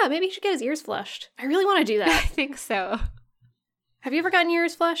 Yeah, maybe he should get his ears flushed. I really want to do that. I think so. Have you ever gotten your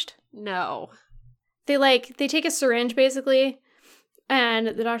ears flushed? No. They take a syringe basically, and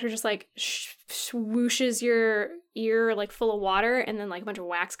the doctor just like swooshes your ear like full of water, and then like a bunch of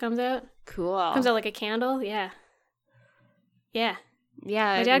wax comes out. Cool. Comes out like a candle. Yeah. Yeah.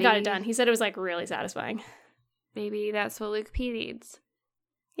 My dad got it done. He said it was like really satisfying. Maybe that's what Luke P needs.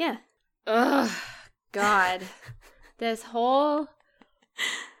 Yeah. Ugh. God. This whole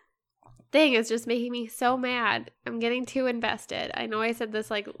thing is just making me so mad. I'm getting too invested. I know I said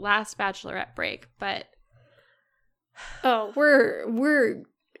this like last Bachelorette break, but oh, we're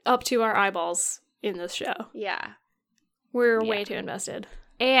up to our eyeballs in this show. Yeah. We're way too invested.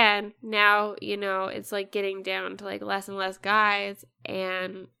 And now, you know, it's like getting down to like less and less guys,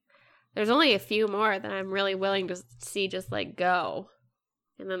 and there's only a few more that I'm really willing to see just like go.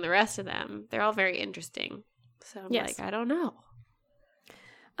 And then the rest of them, they're all very interesting. So I'm like, I don't know.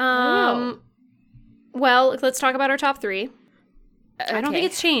 Well, let's talk about our top 3. Okay. I don't think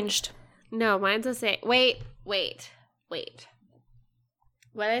it's changed. No, mine's the same. Wait.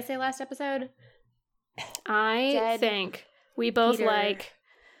 What did I say last episode? I think we both Peter. like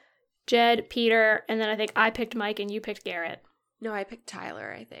Jed, Peter, and then I think I picked Mike and you picked Garrett. No, I picked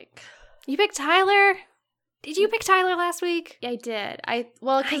Tyler, I think. You picked Tyler? Did you pick Tyler last week? Yeah, I did.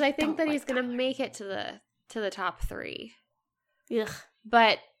 Because I think that he's like going to make it to the top 3. Ugh.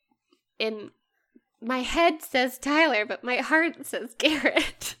 But in my head says Tyler, but my heart says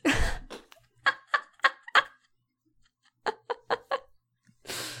Garrett.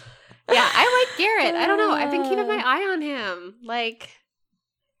 Yeah, I like Garrett. I don't know. I've been keeping my eye on him. Like,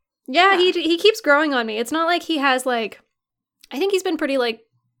 yeah, he keeps growing on me. It's not like he has like, I think he's been pretty like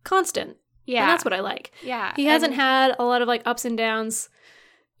constant. Yeah, and that's what I like. Yeah, he hasn't had a lot of like ups and downs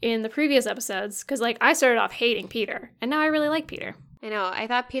in the previous episodes, because like I started off hating Peter, and now I really like Peter. I know. I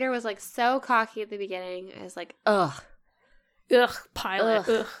thought Peter was like so cocky at the beginning. I was like, ugh, pilot,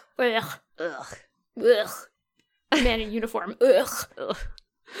 ugh, ugh. Man in uniform, ugh.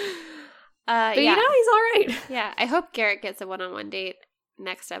 But you know, he's all right. Yeah, I hope Garrett gets a one-on-one date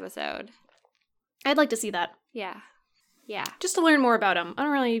next episode. I'd like to see that. Yeah. Just to learn more about him. I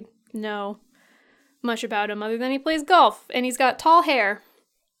don't really know much about him other than he plays golf and he's got tall hair.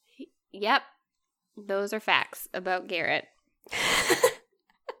 Yep. Those are facts about Garrett.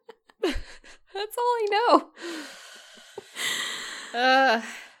 That's all I know.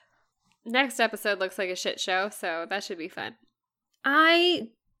 Next episode looks like a shit show, so that should be fun. I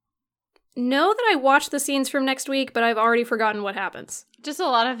know that I watched the scenes from next week, but I've already forgotten what happens. Just a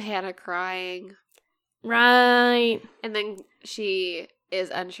lot of Hannah crying. Right. And then she is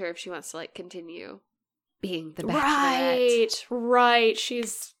unsure if she wants to like continue being the Bachelorette. Right.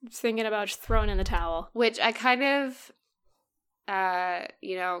 She's thinking about throwing in the towel. Which I kind of,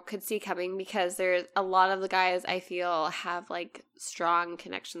 could see coming, because there's a lot of the guys I feel have like strong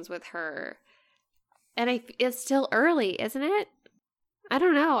connections with her. And it's still early, isn't it? I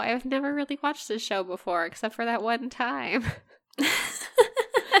don't know. I've never really watched this show before, except for that one time.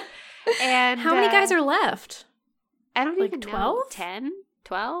 And how many guys are left? I don't even 12? know. 10?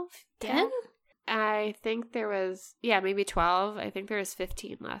 12? 10? I think there was, maybe 12. I think there was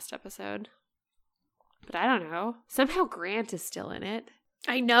 15 last episode. But I don't know. Somehow Grant is still in it.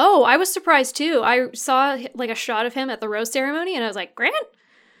 I know. I was surprised too. I saw like a shot of him at the rose ceremony and I was like, Grant?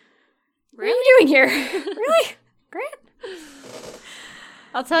 What are you doing here? Really? Grant?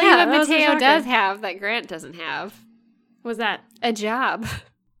 I'll tell you what Mateo does have that Grant doesn't have. What's that? A job.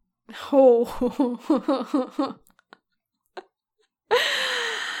 Oh.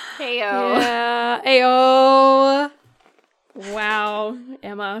 Heyo. Yeah. Ayo. Wow.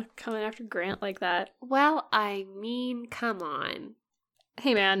 Emma coming after Grant like that. Well, I mean, come on.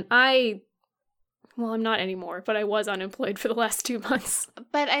 Hey, man. I'm not anymore, but I was unemployed for the last 2 months.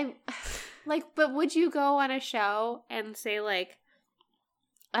 But but would you go on a show and say, like,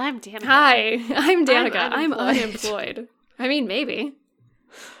 I'm Danica. Hi, I'm Danica. I'm unemployed. I mean, maybe.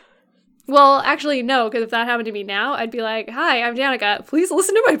 Well, actually, no, because if that happened to me now, I'd be like, hi, I'm Danica. Please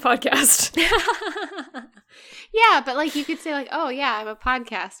listen to my podcast. Yeah, but like you could say like, oh yeah, I'm a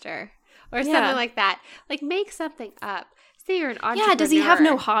podcaster or something like that. Like make something up. Say you're an entrepreneur. Yeah, does he have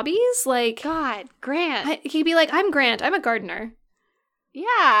no hobbies? Like, God, Grant. He'd be like, I'm Grant. I'm a gardener.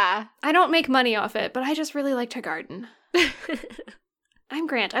 Yeah. I don't make money off it, but I just really like to garden. I'm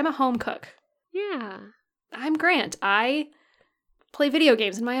Grant. I'm a home cook. Yeah. I'm Grant. I play video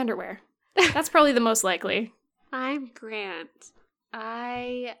games in my underwear. That's probably the most likely. I'm Grant.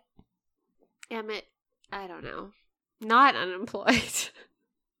 I am I don't know. Not unemployed.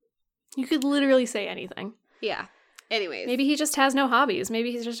 You could literally say anything. Yeah. Anyways. Maybe he just has no hobbies.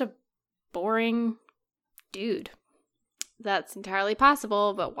 Maybe he's just a boring dude. That's entirely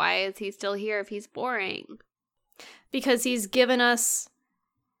possible, but why is he still here if he's boring? Because he's given us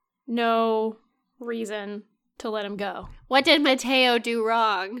no reason to let him go. What did Mateo do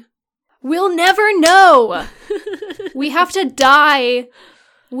wrong? We'll never know! We have to die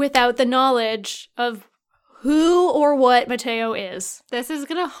without the knowledge of who or what Mateo is. This is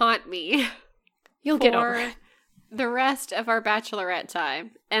gonna haunt me. You'll get over it. The rest of our bachelorette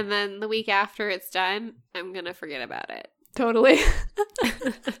time. And then the week after it's done, I'm gonna forget about it. Totally.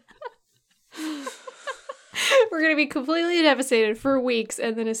 We're going to be completely devastated for weeks,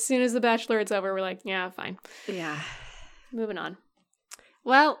 and then as soon as The Bachelorette's over, we're like, yeah, fine. Yeah. Moving on.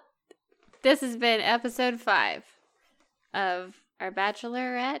 Well, this has been episode 5 of our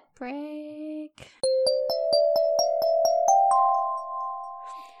Bachelorette break.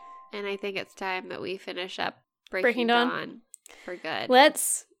 And I think it's time that we finish up Breaking Dawn for good.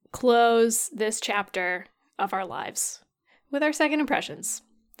 Let's close this chapter of our lives with our second impressions.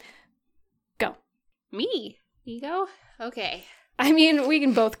 Go. Me go? Okay. I mean, we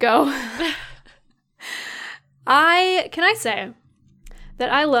can both go. Can I say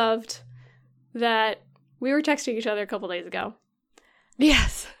that I loved that we were texting each other a couple days ago.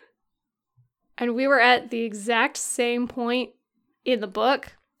 Yes. And we were at the exact same point in the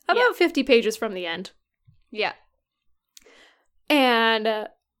book, about 50 pages from the end. Yeah. And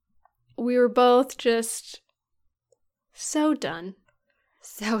we were both just so done.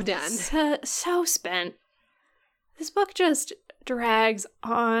 So done. So spent. This book just drags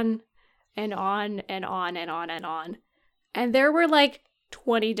on and on and on and on and on. And there were like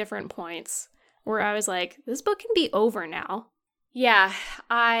 20 different points where I was like, this book can be over now. Yeah,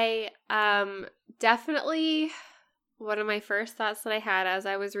 I definitely, one of my first thoughts that I had as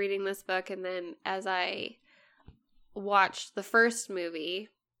I was reading this book and then as I watched the first movie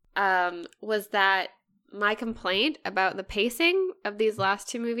was that my complaint about the pacing of these last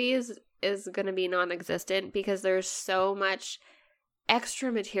 2 movies is going to be non-existent because there's so much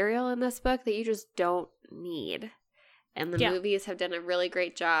extra material in this book that you just don't need. And the movies have done a really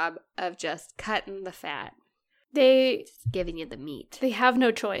great job of just cutting the fat. Just giving you the meat. They have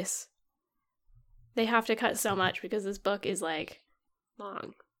no choice. They have to cut so much because this book is like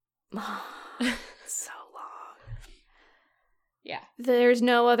long. So long. Yeah. There's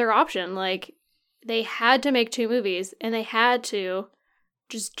no other option. Like, they had to make 2 movies and they had to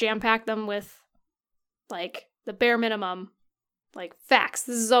just jam-pack them with, like, the bare minimum, like, facts.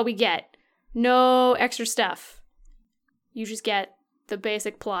 This is all we get. No extra stuff. You just get the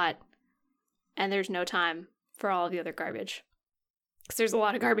basic plot, and there's no time for all of the other garbage. Because there's a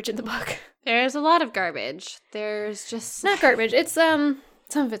lot of garbage in the book. There's a lot of garbage. There's just... Not garbage. It's, some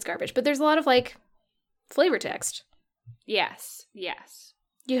of it's garbage, but there's a lot of, like, flavor text. Yes.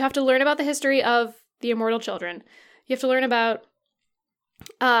 You have to learn about the history of the Immortal Children. You have to learn about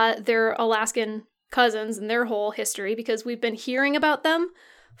their Alaskan cousins and their whole history because we've been hearing about them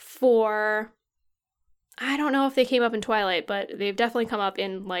for... I don't know if they came up in Twilight, but they've definitely come up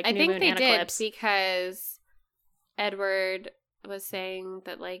in, like, New Moon and Eclipse. I think they did because Edward was saying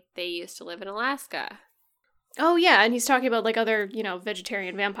that, like, they used to live in Alaska. Oh, yeah, and he's talking about, like, other,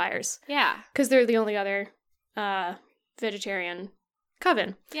 vegetarian vampires. Yeah. Because they're the only other vegetarian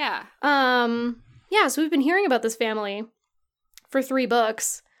coven. Yeah. Yeah, so we've been hearing about this family for 3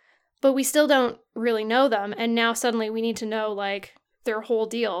 books, but we still don't really know them, and now suddenly we need to know, like, their whole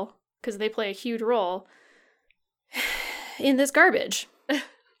deal, because they play a huge role in this garbage.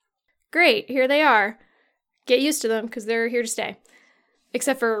 Great, here they are. Get used to them, because they're here to stay.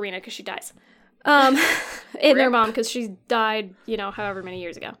 Except for Irina, because she dies. And their mom, because she died, however many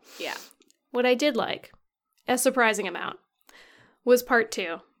years ago. Yeah. What I did like, a surprising amount, was part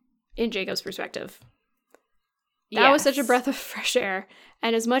 2, in Jacob's perspective. That was such a breath of fresh air.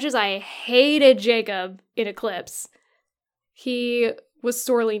 And as much as I hated Jacob in Eclipse, he was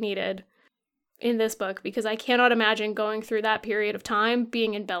sorely needed in this book because I cannot imagine going through that period of time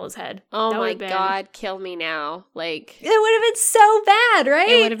being in Bella's head. Oh my God, kill me now. Like, it would have been so bad, right?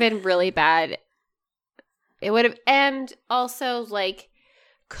 It would have been really bad. It would have, and also, like,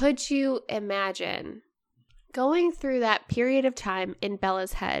 could you imagine going through that period of time in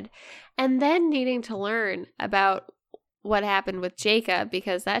Bella's head and then needing to learn about what happened with Jacob,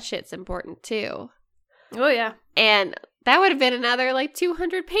 because that shit's important too. Oh, yeah. And that would have been another, like,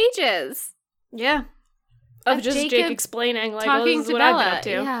 200 pages. Yeah. Of just Jake explaining, like, talking this is to what Bella. I've been up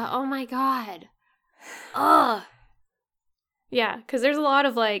to. Yeah, oh my god. Ugh. Yeah, because there's a lot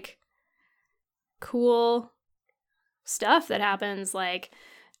of, like, cool stuff that happens. Like,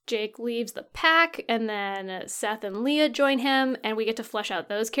 Jake leaves the pack, and then Seth and Leah join him, and we get to flesh out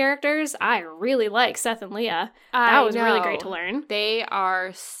those characters. I really like Seth and Leah. That was really great to learn. They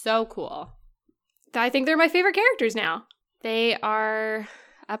are so cool. I think they're my favorite characters now. They are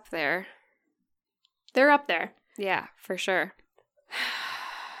up there. They're up there. Yeah, for sure.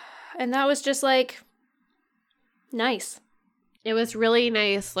 And that was just, like, nice. It was really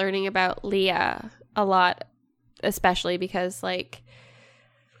nice learning about Leah a lot, especially because, like,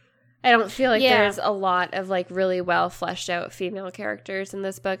 I don't feel like there's a lot of, like, really well fleshed out female characters in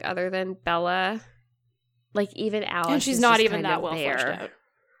this book other than Bella. Like, even Alice. And she's not even that well fleshed out.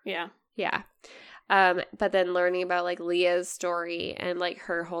 Yeah. Yeah. But then learning about, like, Leah's story and, like,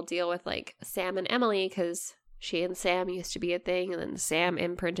 her whole deal with, like, Sam and Emily, because she and Sam used to be a thing, and then Sam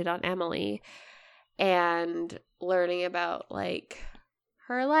imprinted on Emily. And learning about, like,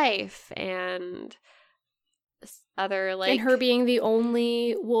 her life and other, like... And her being the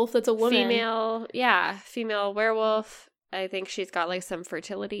only wolf that's a woman. Female werewolf. I think she's got, like, some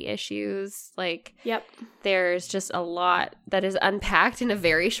fertility issues. Like, yep. There's just a lot that is unpacked in a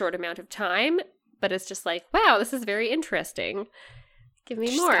very short amount of time. But it's just like, wow, this is very interesting. Give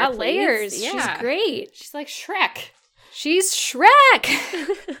me more. She's got please. layers. Yeah. She's great. She's like Shrek. She's Shrek.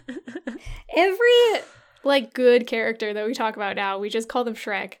 Every, like, good character that we talk about now, we just call them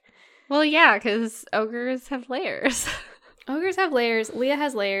Shrek. Well, yeah, because ogres have layers. Ogres have layers. Leah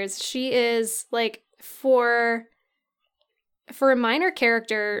has layers. She is, like, for a minor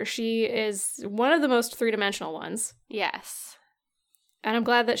character, she is one of the most three-dimensional ones. Yes. And I'm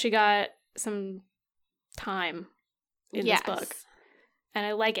glad that she got some time in this book. And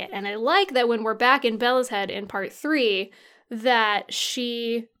I like it. And I like that when we're back in Bella's head in part 3, that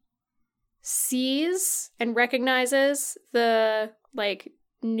she sees and recognizes the, like,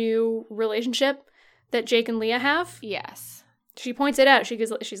 new relationship that Jake and Leah have. Yes. She points it out.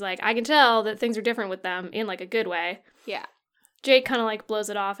 She's like, I can tell that things are different with them in, like, a good way. Yeah. Jake kind of, like, blows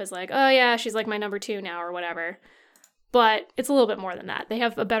it off as, like, oh, yeah, she's, like, my number 2 now or whatever. But it's a little bit more than that. They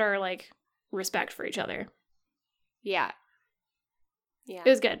have a better, like, respect for each other. Yeah. Yeah. It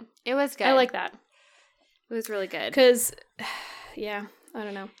was good. It was good. I like that. It was really good. Because, yeah, I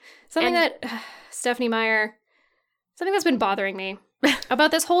don't know. Something that's been bothering me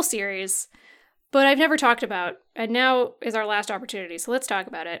about this whole series, but I've never talked about, and now is our last opportunity, so let's talk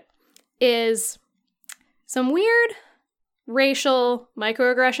about it, is some weird racial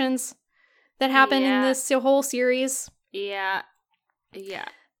microaggressions that happen in this whole series. Yeah. Yeah.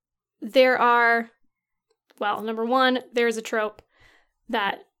 There are, well, number one, there's a trope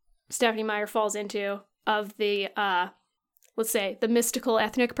that Stephenie Meyer falls into of the, let's say, the mystical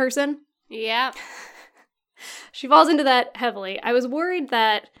ethnic person. Yeah. She falls into that heavily. I was worried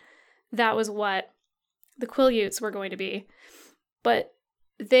that that was what the Quileutes were going to be, but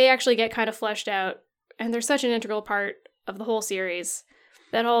they actually get kind of fleshed out, and they're such an integral part of the whole series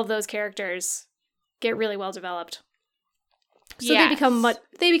that all of those characters get really well developed. So they become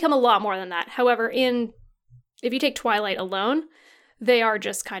a lot more than that. However, if you take Twilight alone, they are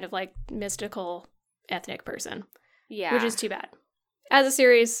just kind of like mystical ethnic person. Yeah. Which is too bad. As a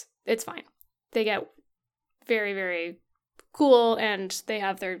series, it's fine. They get very, very cool and they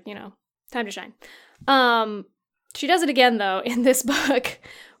have their, time to shine. She does it again though in this book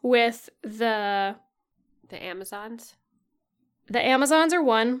with the Amazons. The Amazons are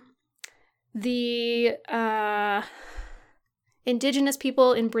one. The indigenous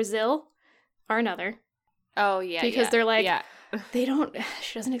people in Brazil are another. Oh, yeah. Because they're like,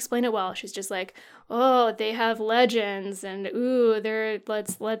 she doesn't explain it well. She's just like, oh, they have legends and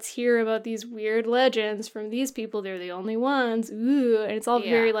let's hear about these weird legends from these people. They're the only ones. Ooh. And it's all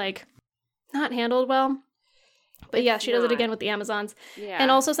very like not handled well. But yeah, she does it again with the Amazons. Yeah. And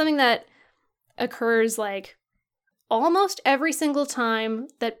also something that occurs like almost every single time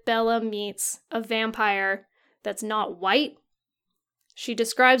that Bella meets a vampire that's not white, she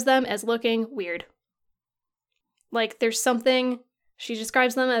describes them as looking weird. Like, there's something, she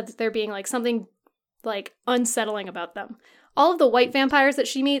describes them as there being, like, something, like, unsettling about them. All of the white vampires that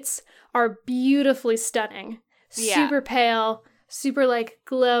she meets are beautifully stunning. Yeah. Super pale, super, like,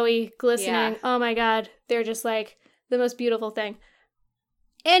 glowy, glistening. Yeah. Oh my god, they're just, like, the most beautiful thing.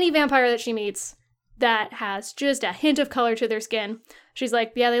 Any vampire that she meets that has just a hint of color to their skin, she's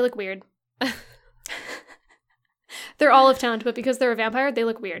like, yeah, they look weird. They're olive toned, but because they're a vampire, they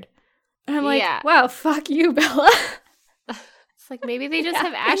look weird. And I'm like, Yeah. wow, fuck you, Bella. It's like maybe they just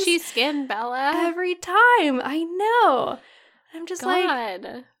have ashy skin, Bella. Every time. I know. I'm just like,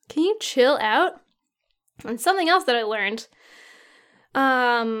 God. can you chill out? And something else that I learned.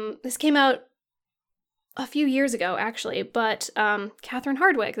 This came out a few years ago, actually, but Catherine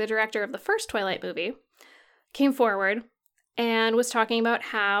Hardwicke, the director of the first Twilight movie, came forward and was talking about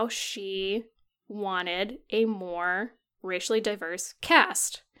how she wanted a more racially diverse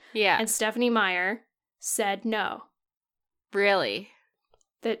cast. Yeah. And Stephenie Meyer said no. Really?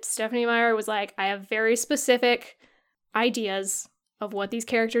 That Stephenie Meyer was like, I have very specific ideas of what these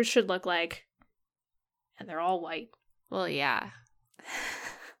characters should look like, and they're all white. Well, yeah.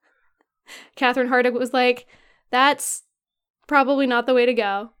 Catherine Hardwicke was like, that's probably not the way to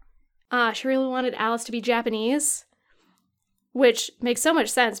go. She really wanted Alice to be Japanese, which makes so much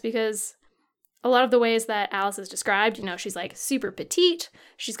sense because a lot of the ways that Alice is described, you know, she's like super petite,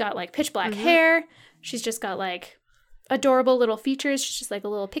 she's got like pitch black hair, she's just got like adorable little features, she's just like a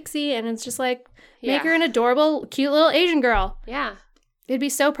little pixie, and it's just like, make her an adorable, cute little Asian girl. Yeah. It'd be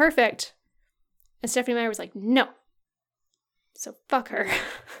so perfect. And Stephenie Meyer was like, no. So fuck her.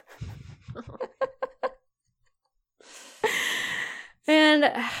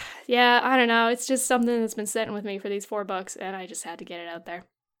 And yeah, I don't know. It's just something that's been sitting with me for these 4 books, and I just had to get it out there.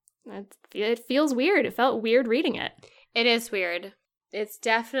 It feels weird. It felt weird reading it. It is weird. It's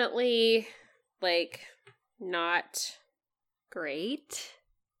definitely, like, not great.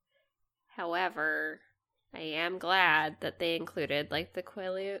 However, I am glad that they included, like, the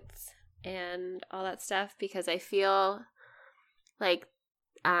Quileutes and all that stuff, because I feel like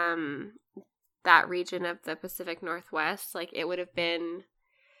that region of the Pacific Northwest, like, it would have been,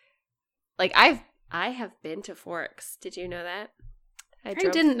 like, I have been to Forks. Did you know that? I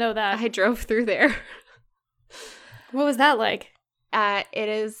didn't know that. I drove through there. What was that like? It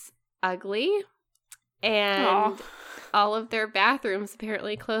is ugly, and all of their bathrooms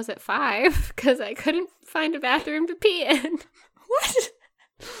apparently close at 5 because I couldn't find a bathroom to pee in. What?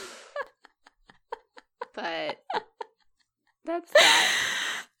 But that's that.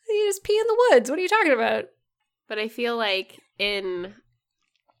 You just pee in the woods. What are you talking about? But I feel like in,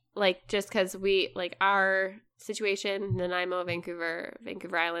 like, just because we, like, our situation, Nanaimo, Vancouver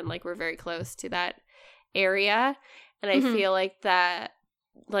Island, like, we're very close to that area. And I feel like that,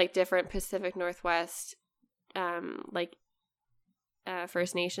 like, different Pacific Northwest,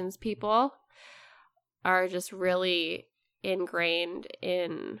 First Nations people are just really ingrained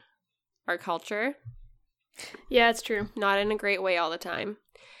in our culture. Yeah, it's true. Not in a great way all the time.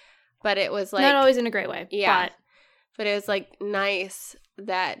 But it was like... Not always in a great way. Yeah. But it was, like, nice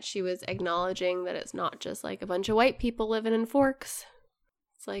that she was acknowledging that it's not just, like, a bunch of white people living in Forks.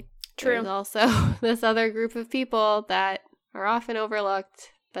 It's, like, true. There's also this other group of people that are often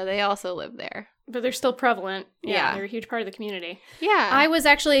overlooked, but they also live there. But they're still prevalent. Yeah. They're a huge part of the community. Yeah. I was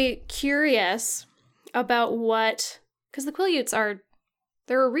actually curious about what... Because the Quileutes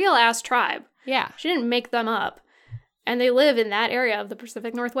they're a real-ass tribe. Yeah. She didn't make them up. And they live in that area of the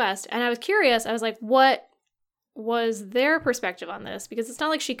Pacific Northwest. And I was curious. I was like, what was their perspective on this? Because it's not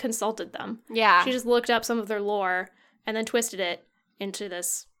like she consulted them. Yeah. She just looked up some of their lore and then twisted it into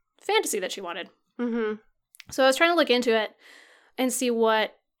this fantasy that she wanted. Mm-hmm. So I was trying to look into it and see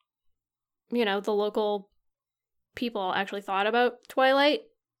what, you know, the local people actually thought about Twilight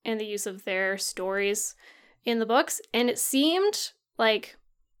and the use of their stories in the books. And it seemed like,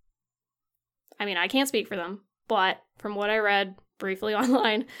 I mean, I can't speak for them, but from what I read briefly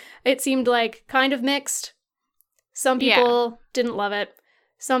online, it seemed like kind of mixed. Some people didn't love it.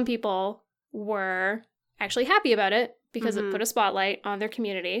 Some people were actually happy about it because it put a spotlight on their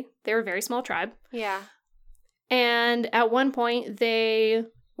community. They were a very small tribe. Yeah. And at one point, they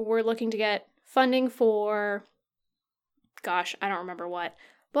were looking to get funding for, gosh, I don't remember what,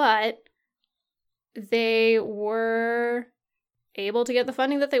 but they were able to get the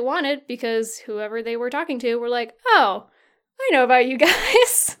funding that they wanted because whoever they were talking to were like, oh, I know about you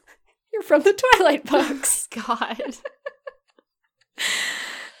guys. You're from the Twilight books. God.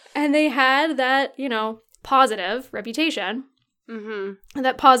 And they had that, you know, positive reputation. Mm-hmm.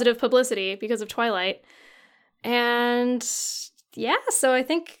 That positive publicity because of Twilight. And yeah, so I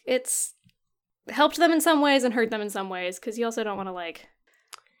think it's helped them in some ways and hurt them in some ways because you also don't want to, like,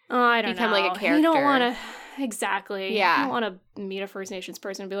 I don't become know. like a character. You don't want to, exactly. Yeah. You don't want to meet a First Nations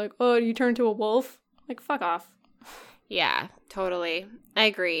person and be like, oh, you turned to a wolf? Like, fuck off. Yeah, totally. I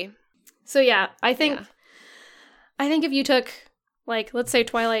agree. So yeah, I think if you took, like, let's say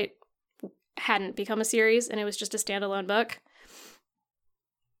Twilight hadn't become a series and it was just a standalone book,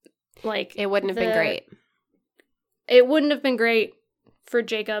 like, it wouldn't have been great. It wouldn't have been great for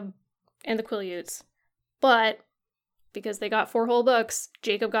Jacob and the Quileutes, but because they got 4 whole books,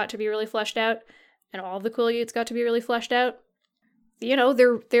 Jacob got to be really fleshed out, and all of the Quileutes got to be really fleshed out. You know,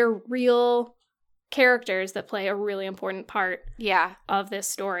 they're real characters that play a really important part of this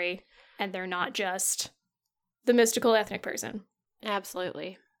story, and they're not just the mystical ethnic person.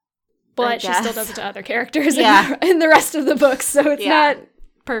 Absolutely. But she still does it to other characters in the rest of the books, so it's not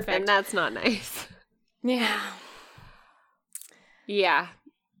perfect. And that's not nice. Yeah. Yeah.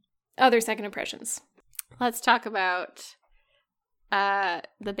 Other second impressions. Let's talk about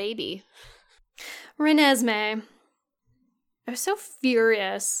the baby. Renesmee. I was so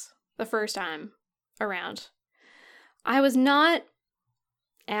furious the first time around. I was not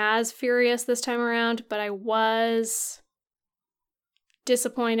as furious this time around, but I was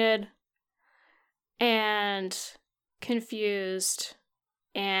disappointed and confused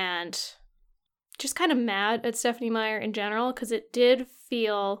and just kind of mad at Stephenie Meyer in general, because it did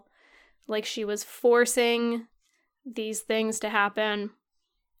feel like she was forcing these things to happen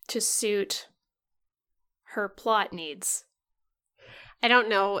to suit her plot needs. I don't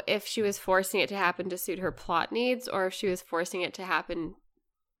know if she was forcing it to happen to suit her plot needs or if she was forcing it to happen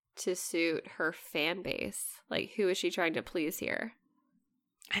to suit her fan base. Like, who is she trying to please here?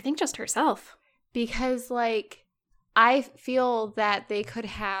 I think just herself. Because, like, I feel that she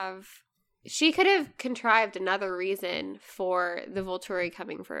could have contrived another reason for the Volturi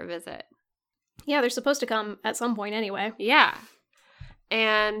coming for a visit. Yeah, they're supposed to come at some point anyway. Yeah.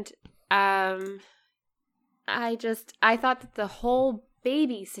 And I thought that the whole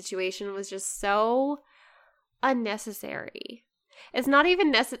baby situation was just so unnecessary. It's not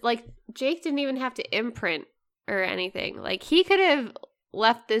even necessary. Like, Jake didn't even have to imprint or anything. Like, he could have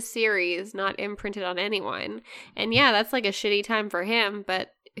left this series not imprinted on anyone. And yeah, that's like a shitty time for him,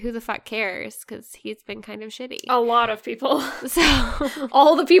 but who the fuck cares? Because he's been kind of shitty. A lot of people. So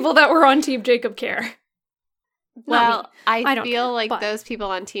all the people that were on Team Jacob care. Well, I don't feel care, like but those people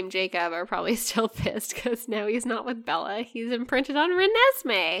on Team Jacob are probably still pissed because now he's not with Bella. He's imprinted on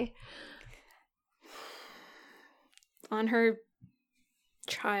Renesmee. On her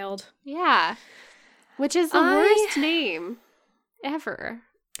child. Yeah. Which is the worst name ever.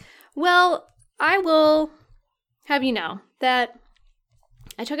 Well, I will have you know that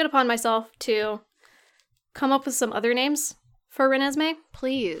I took it upon myself to come up with some other names for Renesmee.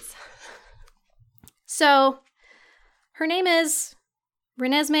 Please. So, her name is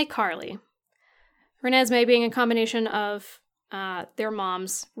Renesmee Carly. Renesmee being a combination of their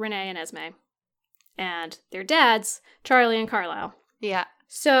moms, Renee and Esme, and their dads, Charlie and Carlisle. Yeah.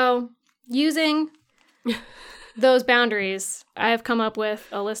 So, using those boundaries, I have come up with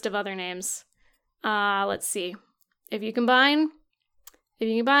a list of other names. Let's see. If you combine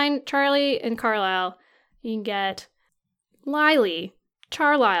Charlie and Carlisle, you can get Lily,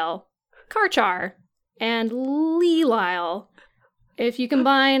 Charlisle, Carchar, and Lelisle. If you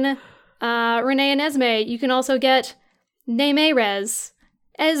combine Renee and Esme, you can also get Nemerez,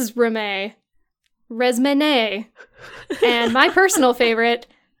 Ezrame, Resmene, and my personal favorite,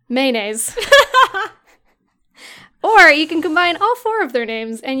 Mayonnaise. Or you can combine all 4 of their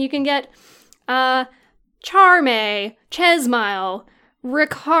names, and you can get Charme, Chesmile,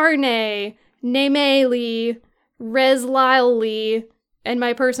 Ricarne, Nemeli, Reslilely, and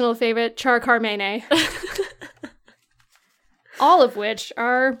my personal favorite, Charcarmene. All of which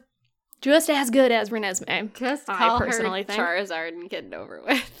are just as good as Renesmee. Just I call personally her think. Charizard and get it over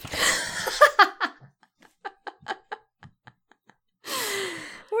with.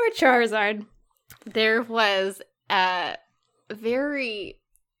 Or Charizard. There was a very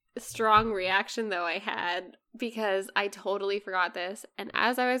strong reaction, though, I had, because I totally forgot this. And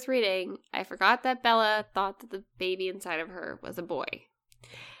as I was reading, I forgot that Bella thought that the baby inside of her was a boy.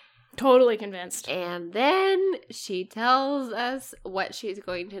 Totally convinced. And then she tells us what she's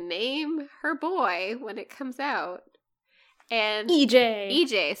going to name her boy when it comes out. And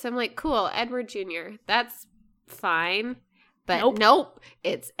EJ. So I'm like, cool, Edward Jr. That's fine. But nope,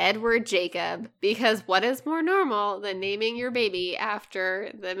 it's Edward Jacob. Because what is more normal than naming your baby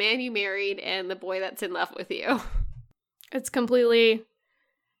after the man you married and the boy that's in love with you? It's completely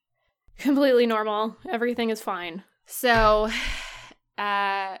normal. Everything is fine. So,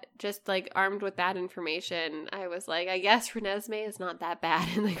 just like armed with that information, I was like, I guess Renesmee is not that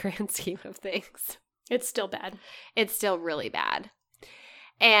bad in the grand scheme of things. It's still bad. It's still really bad.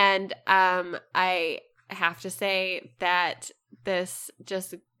 And I have to say that this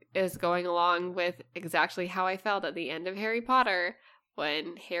just is going along with exactly how I felt at the end of Harry Potter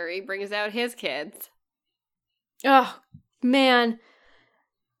when Harry brings out his kids. Oh, man.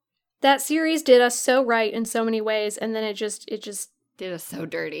 That series did us so right in so many ways, and then it just Did us so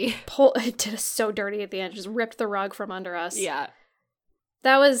dirty. it did us so dirty at the end. Just ripped the rug from under us. Yeah.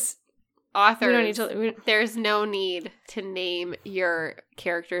 That was Authors, we don't need to. there's no need to name your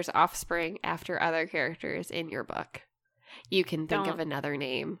character's offspring after other characters in your book. You can think of another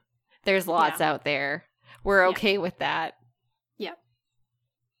name. There's lots out there. We're okay with that. Yeah.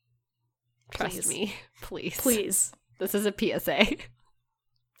 Trust me. Please. Please. This is a PSA.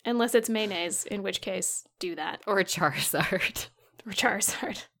 Unless it's mayonnaise, in which case, do that. Or Charizard. Or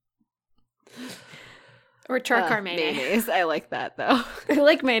Charizard. Or Char mayonnaise. I like that, though. I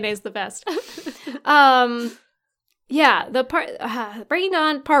like mayonnaise the best. Yeah, the part Breaking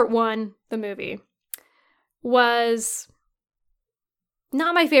Dawn Part 1, the movie, was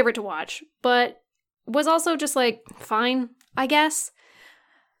not my favorite to watch, but was also just like fine, I guess.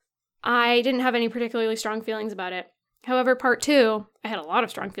 I didn't have any particularly strong feelings about it. However, Part 2, I had a lot of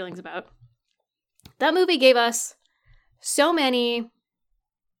strong feelings about. That movie gave us so many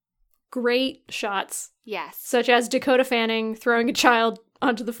great shots. Yes. Such as Dakota Fanning throwing a child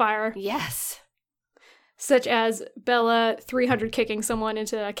onto the fire. Yes. Such as Bella 300 kicking someone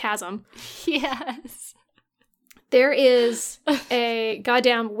into a chasm. Yes. There is a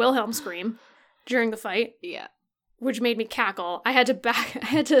goddamn Wilhelm scream during the fight. Yeah. Which made me cackle. I had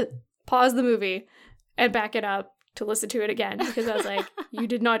to pause the movie and back it up to listen to it again because I was like, you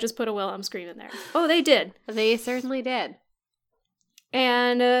did not just put a Wilhelm scream in there. Oh, they did. They certainly did.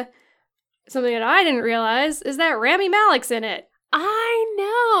 And something that I didn't realize is that Rami Malek's in it. I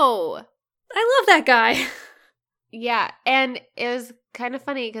know. I love that guy. Yeah, and it was kind of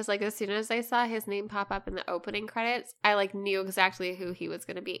funny because, like, as soon as I saw his name pop up in the opening credits, I, like, knew exactly who he was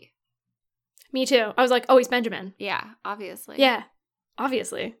going to be. Me too. I was like, oh, he's Benjamin. Yeah, obviously. Yeah,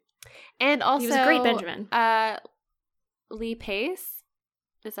 obviously. And also, he was a great Benjamin. Lee Pace?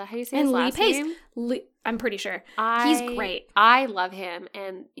 Is that how you say his last name? I'm pretty sure. He's great. I love him,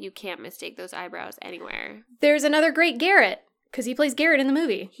 and you can't mistake those eyebrows anywhere. There's another great Garrett, because he plays Garrett in the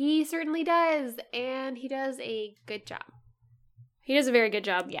movie. He certainly does, and he does a good job. He does a very good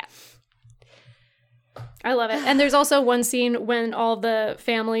job. Yeah. I love it. And there's also one scene when all the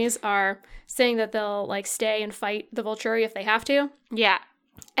families are saying that they'll, like, stay and fight the Volturi if they have to. Yeah.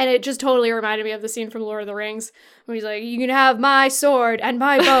 And it just totally reminded me of the scene from Lord of the Rings where he's like, you can have my sword and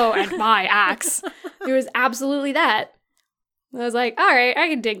my bow and my axe. It was absolutely that. I was like, all right, I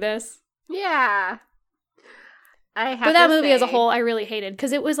can dig this. Yeah. But that movie as a whole, I really hated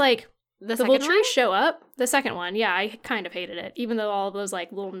because it was like the Volturi show up. The second one, yeah, I kind of hated it. Even though all of those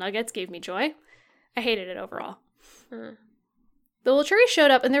like little nuggets gave me joy, I hated it overall. The Volturi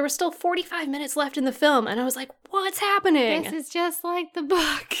showed up and there was still 45 minutes left in the film. And I was like, what's happening? This is just like the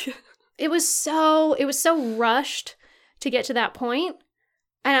book. It was so rushed to get to that point.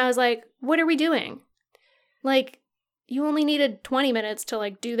 And I was like, what are we doing? Like, you only needed 20 minutes to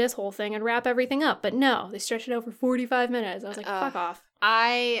like do this whole thing and wrap everything up. But no, they stretched it over 45 minutes. I was like, fuck off.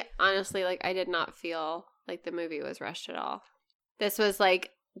 I honestly, like, I did not feel like the movie was rushed at all. This was like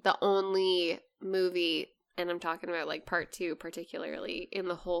the only movie, and I'm talking about like Part 2 particularly, in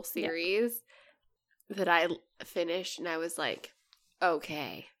the whole series that I finished and I was like,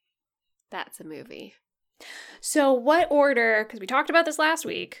 okay, that's a movie. So what order, because we talked about this last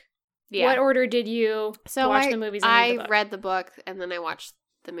week, what order did you watch the movies and read the book? I read the book and then I watched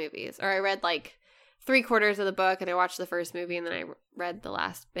the movies. Or I read like 3/4 of the book and I watched the first movie and then I read the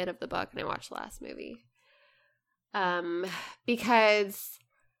last bit of the book and I watched the last movie. Because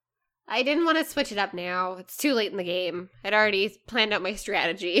I didn't want to switch it up now. It's too late in the game. I'd already planned out my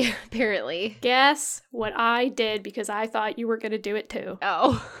strategy, apparently. Guess what I did because I thought you were going to do it too.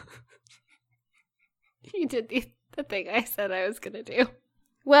 Oh. You did the thing I said I was going to do.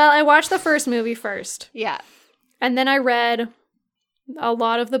 Well, I watched the first movie first. Yeah. And then I read a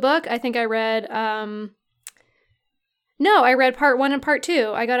lot of the book. I think I read, I read Part 1 and Part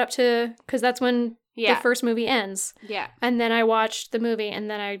 2. I got up to, because that's when the first movie ends. Yeah. And then I watched the movie and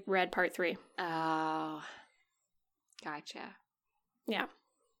then I read Part 3. Oh. Gotcha. Yeah.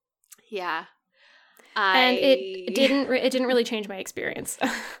 Yeah. And it didn't really change my experience.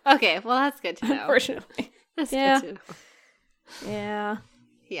 Okay, well that's good to know. Unfortunately. That's good to know. Yeah.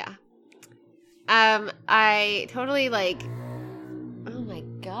 Yeah. I totally like. Oh my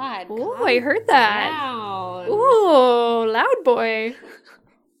god! Ooh, I heard that. Down. Ooh, loud boy.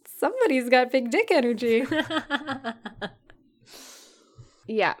 Somebody's got big dick energy.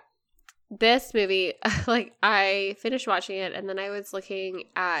 Yeah. This movie, like, I finished watching it and then I was looking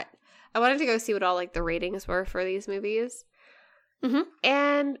at. I wanted to go see what all like the ratings were for these movies. Mm-hmm.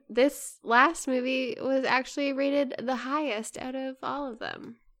 And this last movie was actually rated the highest out of all of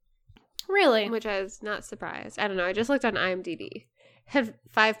them. Really? which I was not surprised. I don't know. I just looked on IMDb. Had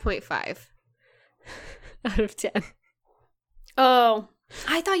 5.5 out of 10. Oh,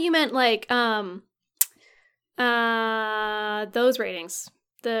 I thought you meant like those ratings,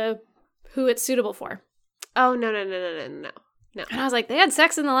 the who it's suitable for. Oh, no. And I was like, they had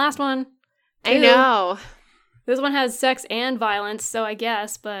sex in the last one. I too. know. This one has sex and violence, so I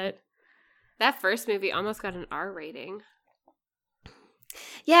guess, but That first movie almost got an R rating.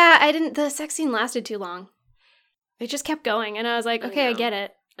 yeah, the sex scene lasted too long. It just kept going, and I was like, okay, I know. get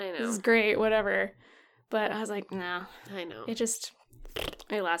it. I This know. is great, whatever. But I was like, no, I know.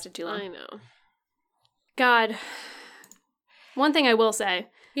 it lasted too long. I know. God. One thing I will say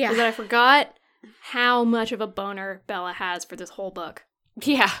Yeah. is that I forgot how much of a boner Bella has for this whole book.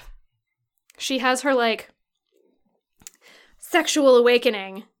 Yeah. She has her, like, sexual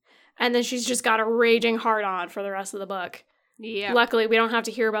awakening, and then she's just got a raging hard-on for the rest of the book. Yeah. Luckily, we don't have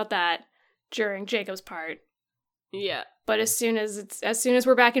to hear about that during Jacob's part. Yeah. But as soon as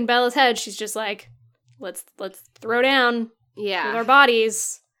we're back in Bella's head, she's just like, let's throw down with Yeah. our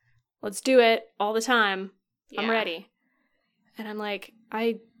bodies. Let's do it all the time. I'm Yeah. ready. And I'm like,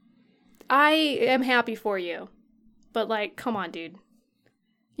 I am happy for you. But like, come on, dude.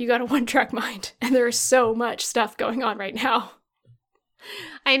 You got a one-track mind, and there's so much stuff going on right now.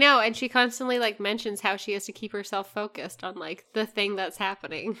 I know, and she constantly like mentions how she has to keep herself focused on like the thing that's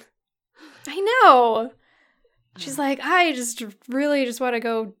happening. I know. She's like, I just really just want to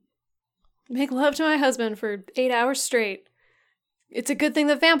go make love to my husband for 8 hours straight. It's a good thing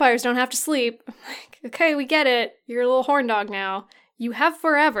that vampires don't have to sleep. I'm like, okay, we get it. You're a little horn dog now. You have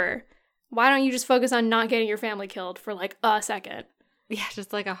forever. Why don't you just focus on not getting your family killed for like a second? Yeah,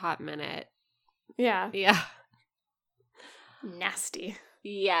 just like a hot minute. Yeah. Yeah. Nasty.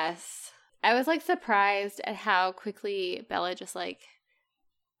 Yes. I was like surprised at how quickly Bella just like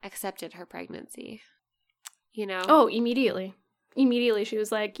accepted her pregnancy. You know? Oh, immediately. Immediately she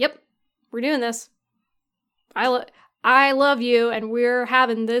was like, yep, we're doing this. I love you and we're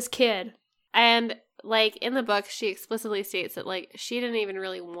having this kid. And like in the book, she explicitly states that like she didn't even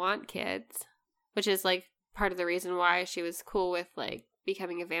really want kids, which is like part of the reason why she was cool with like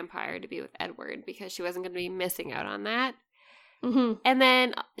becoming a vampire to be with Edward, because she wasn't going to be missing out on that. Mm-hmm. And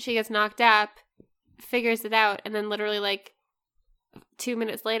then she gets knocked up, figures it out, and then literally like 2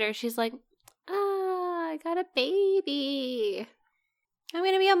 minutes later, she's like, I got a baby. I'm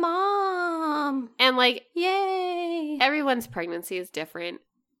going to be a mom. And like Yay. everyone's pregnancy is different,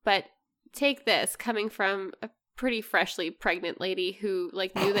 but take this coming from a pretty freshly pregnant lady who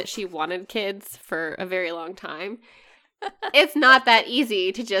like knew that she wanted kids for a very long time. It's not that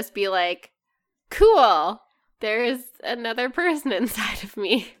easy to just be like, cool, there's another person inside of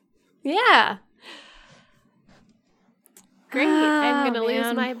me. Yeah. Great. I'm Oh, going to lose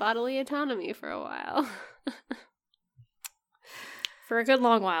man. my bodily autonomy for a while. For a good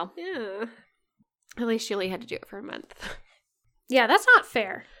long while. Yeah. At least she only had to do it for a month. Yeah, that's not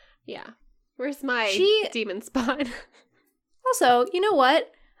fair. Yeah. Where's my She- demon spawn? Also, you know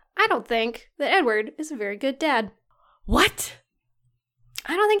what? I don't think that Edward is a very good dad. What?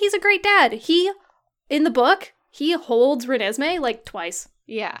 I don't think he's a great dad. In the book, he holds Renesmee like twice.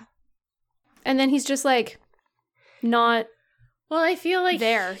 Yeah. And then he's just like not Well, I feel like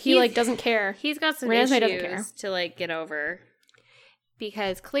there. He like doesn't care. He's got some Renesmee doesn't issues care. to like get over,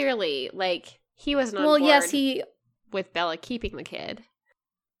 because clearly, like, he wasn't on Well, board yes, he with Bella keeping the kid.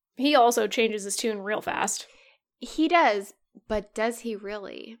 also changes his tune real fast. He does, but does he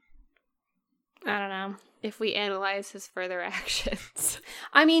really? I don't know. If we analyze his further actions.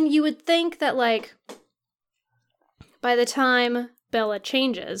 I mean, you would think that like by the time Bella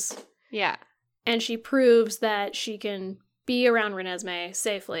changes Yeah. and she proves that she can be around Renesmee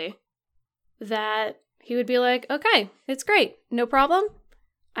safely, that he would be like, okay, it's great. No problem.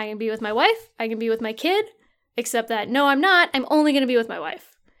 I can be with my wife. I can be with my kid. Except that, no, I'm not. I'm only going to be with my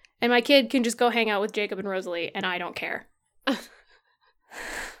wife. And my kid can just go hang out with Jacob and Rosalie, and I don't care.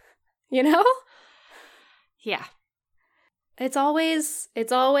 You know? Yeah. It's always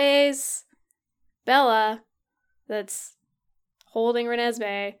Bella that's holding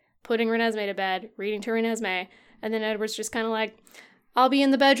Renesmee, putting Renesmee to bed, reading to Renesmee, and then Edward's just kind of like, I'll be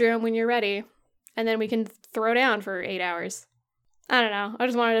in the bedroom when you're ready, and then we can throw down for 8 hours. I don't know. I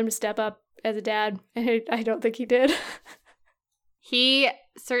just wanted him to step up as a dad, and I don't think he did. He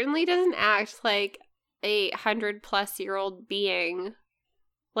certainly doesn't act like a 100-plus-year-old being.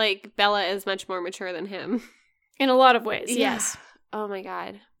 Like, Bella is much more mature than him. In a lot of ways, Yeah. yes. Oh my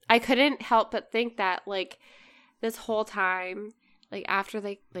god. I couldn't help but think that, like, this whole time, like, after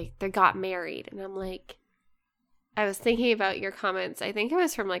they got married, and I'm like, I was thinking about your comments. I think it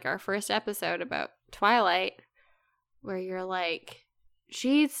was from like our first episode about Twilight, where you're like,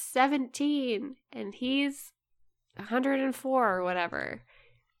 she's 17 and he's 104 or whatever.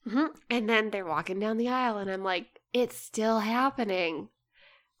 Mm-hmm. And then they're walking down the aisle and I'm like, it's still happening.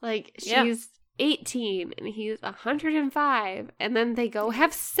 Like, she's 18 and he's 105. And then they go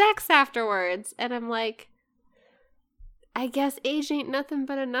have sex afterwards. And I'm like, I guess age ain't nothing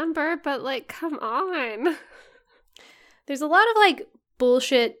but a number, but like, come on. There's a lot of like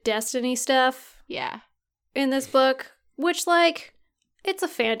bullshit destiny stuff Yeah. in this book, which like, it's a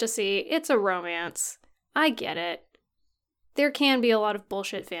fantasy, it's a romance. I get it. There can be a lot of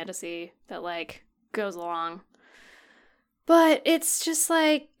bullshit fantasy that like goes along. But it's just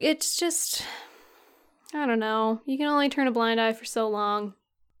like, I don't know. You can only turn a blind eye for so long.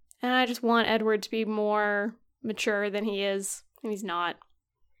 And I just want Edward to be more mature than he is, and he's not.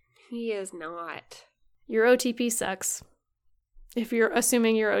 He is not. Your OTP sucks. If you're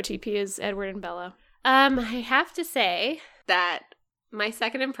assuming your OTP is Edward and Bella. I have to say that my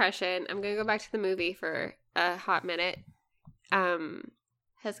second impression, I'm going to go back to the movie for a hot minute,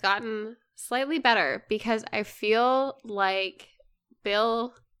 has gotten slightly better because I feel like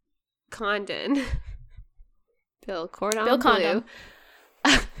Bill Condon. Bill Cordon Bill Bleu. Condon.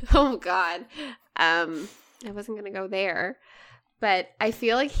 Oh, God. I wasn't going to go there. But I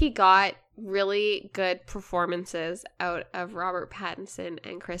feel like he got really good performances out of Robert Pattinson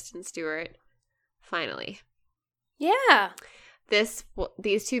and Kristen Stewart, finally. Yeah.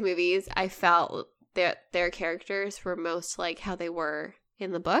 These two movies, I felt that their characters were most like how they were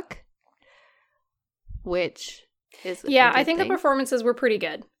in the book, which is Yeah, I think the performances were pretty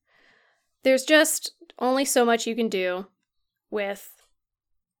good. There's just only so much you can do with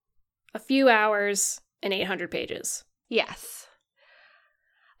a few hours and 800 pages. Yes.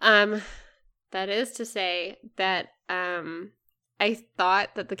 That is to say that I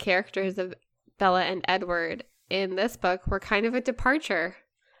thought that the characters of Bella and Edward in this book were kind of a departure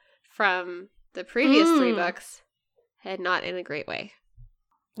from the previous three books, and not in a great way.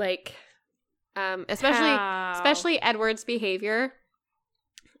 Like, especially Edward's behavior.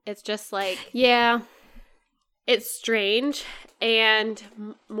 It's just like, Yeah. it's strange and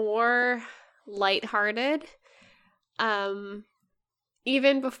more lighthearted.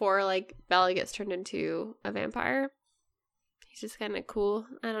 Even before like Bella gets turned into a vampire, he's just kind of cool.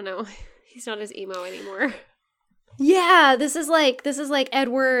 I don't know. He's not as emo anymore. Yeah, this is like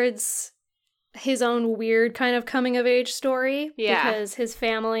Edward's his own weird kind of coming of age story. Yeah. Because his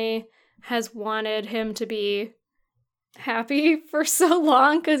family has wanted him to be happy for so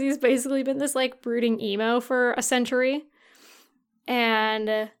long because he's basically been this like brooding emo for a century.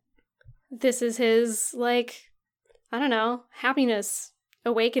 And this is his like, I don't know, happiness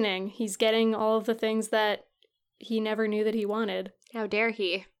awakening. He's getting all of the things that he never knew that he wanted. How dare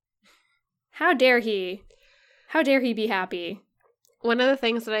he? How dare he? How dare he be happy? One of the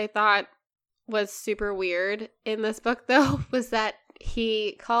things that I thought was super weird in this book, though, was that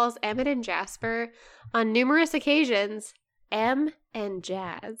he calls Emmett and Jasper on numerous occasions Em and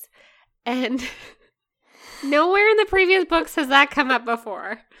Jazz. And nowhere in the previous books has that come up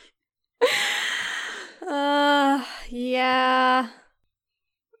before. Yeah.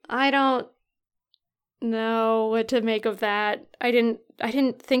 I don't know what to make of that. I didn't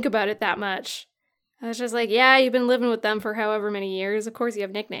think about it that much. I was just like, yeah, you've been living with them for however many years. Of course you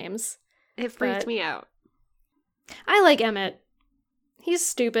have nicknames. It freaked me out. I like Emmett. He's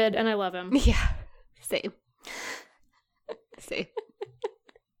stupid and I love him. Yeah. Same.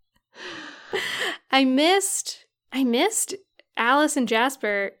 I missed Alice and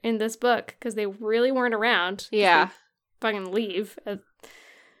Jasper in this book because they really weren't around. Yeah. They fucking leave at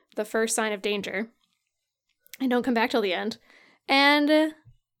the first sign of danger and don't come back till the end. And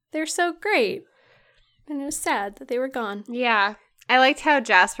they're so great. And it was sad that they were gone. Yeah. I liked how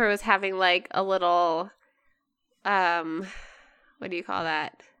Jasper was having like a little, what do you call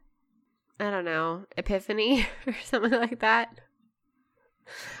that? I don't know, epiphany or something like that.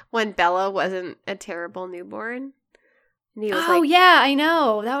 When Bella wasn't a terrible newborn. And he was yeah, I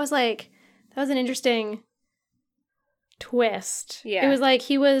know. That was an interesting twist. Yeah. It was like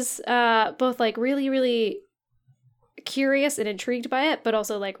he was both like really, really curious and intrigued by it, but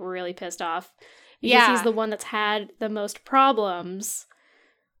also like really pissed off. Because he's the one that's had the most problems,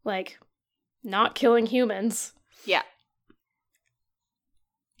 like not killing humans. Yeah.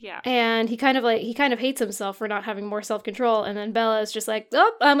 Yeah. And he kind of hates himself for not having more self-control. And then Bella is just like,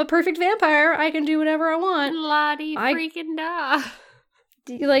 oh, I'm a perfect vampire. I can do whatever I want. Freaking da.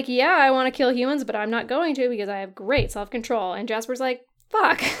 Like, yeah, I want to kill humans, but I'm not going to because I have great self-control. And Jasper's like,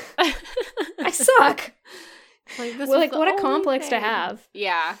 fuck. I suck. Like, this Well, was like, the what a only complex to thing. have.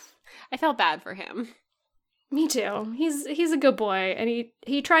 Yeah. I felt bad for him. Me too. He's a good boy, and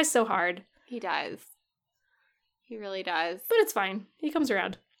he tries so hard. He does. He really does. But it's fine. He comes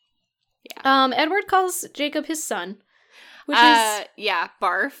around. Yeah. Edward calls Jacob his son, which is yeah,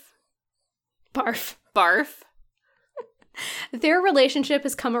 barf. barf. Barf. Their relationship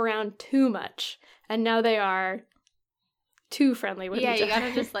has come around too much, and now they are too friendly with each other. Yeah, you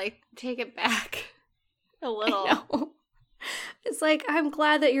gotta just, like, take it back a little. I know. It's like, I'm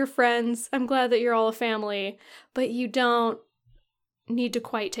glad that you're friends. I'm glad that you're all a family, but you don't need to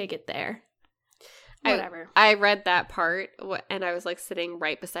quite take it there. Whatever. I read that part, and I was, like, sitting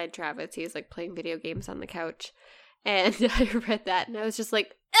right beside Travis. He was, like, playing video games on the couch. And I read that, and I was just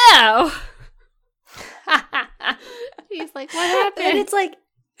like, oh! He's like, what happened? And it's like,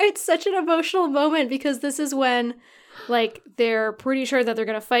 it's such an emotional moment because this is when, like, they're pretty sure that they're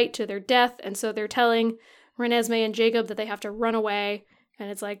going to fight to their death. And so they're telling Renesmee and Jacob that they have to run away.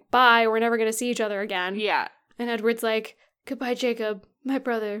 And it's like, bye, we're never going to see each other again. Yeah. And Edward's like, goodbye, Jacob, my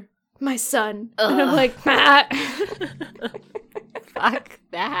brother, my son. Ugh. And I'm like, Matt. Fuck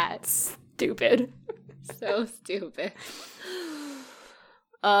that. Stupid. So stupid.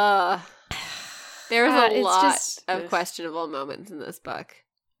 There was a It's lot just- of questionable moments in this book.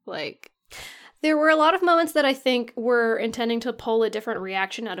 Like, There were a lot of moments that I think were intending to pull a different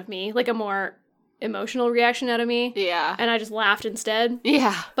reaction out of me, like a more emotional reaction out of me. yeah. And I just laughed instead.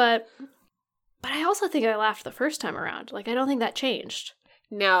 Yeah. But I also think I laughed the first time around. Like, I don't think that changed.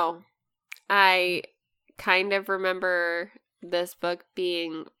 No. I kind of remember this book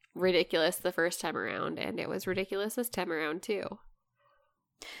being ridiculous the first time around, and it was ridiculous this time around too.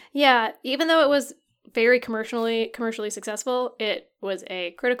 Yeah, even though it was very commercially successful, it was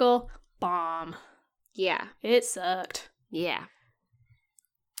a critical bomb. Yeah. It sucked. Yeah.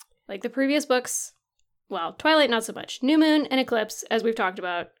 Like the previous books, well, Twilight not so much. New Moon and Eclipse, as we've talked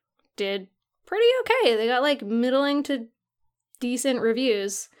about, did pretty okay. They got like middling to decent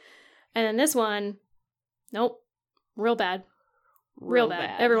reviews. And then this one, nope, real bad. Real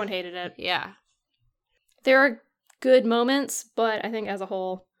bad. Everyone hated it. Yeah. There are good moments, but I think as a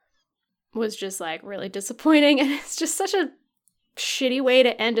whole was just like really disappointing. And it's just such a shitty way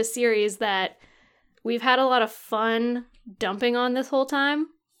to end a series that we've had a lot of fun dumping on this whole time.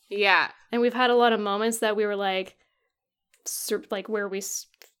 Yeah. And we've had a lot of moments that we were like where we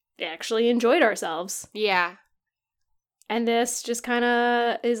actually enjoyed ourselves. Yeah. And this just kind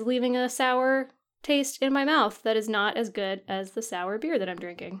of is leaving a sour taste in my mouth that is not as good as the sour beer that I'm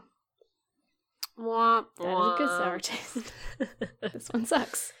drinking. Womp, That is a good sour taste. This one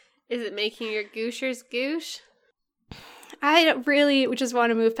sucks. Is it making your gooshers goosh? I really just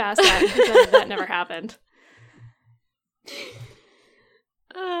want to move past that because that never happened.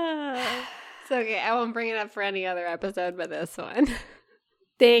 It's okay. I won't bring it up for any other episode but this one.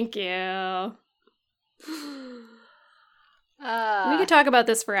 Thank you. We could talk about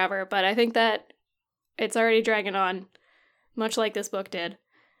this forever, but I think that it's already dragging on, much like this book did.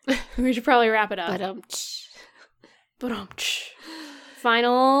 We should probably wrap it up. Final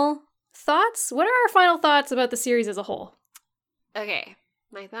thoughts? What are our final thoughts about the series as a whole? Okay.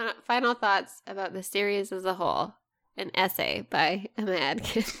 My final thoughts about the series as a whole. An essay by Emma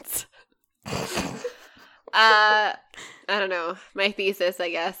Adkins. I don't know. My thesis, I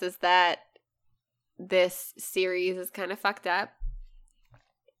guess, is that this series is kind of fucked up.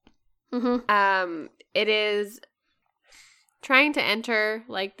 Mm-hmm. It is trying to enter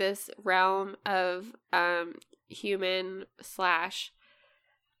like this realm of human /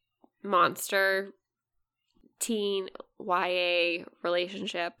 monster teen YA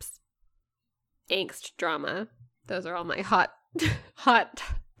relationships, angst drama. Those are all my hot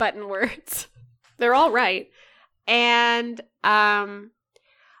button words. They're all right. And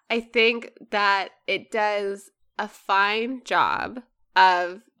I think that it does a fine job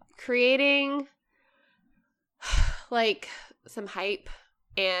of creating like some hype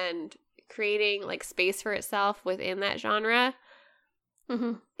and creating like space for itself within that genre.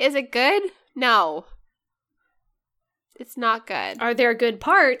 Mm-hmm. Is it good? No. It's not good. Are there good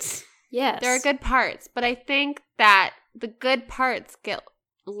parts? Yes. There are good parts, but I think that the good parts get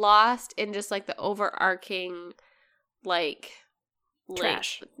lost in just like the overarching like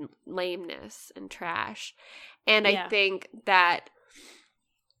trash, lameness and trash. And Yeah. I think that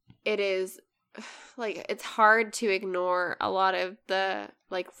it is like it's hard to ignore a lot of the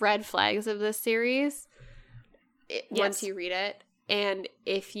like red flags of this series once you read it. And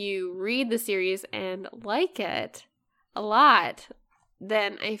if you read the series and like it a lot,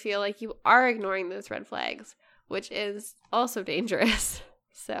 then I feel like you are ignoring those red flags, which is also dangerous.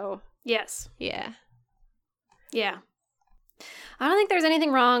 So, Yes. yeah. Yeah. I don't think there's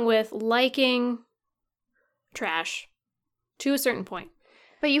anything wrong with liking trash to a certain point.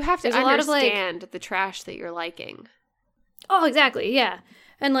 But you have to There's a lot of, like- understand the trash that you're liking. Oh, exactly. Yeah.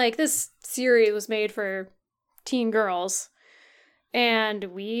 And like this series was made for teen girls, and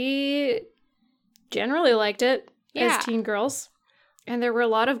we generally liked it Yeah. as teen girls. And there were a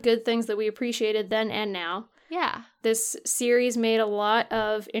lot of good things that we appreciated then and now. Yeah. This series made a lot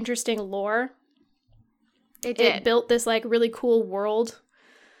of interesting lore. It did. It built this like really cool world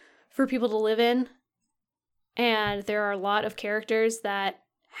for people to live in. And there are a lot of characters that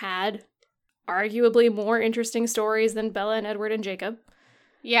had arguably more interesting stories than Bella and Edward and Jacob.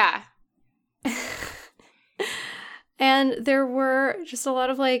 Yeah. And there were just a lot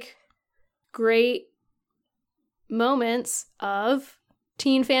of like great moments of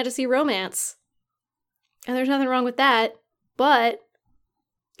teen fantasy romance. And there's nothing wrong with that, but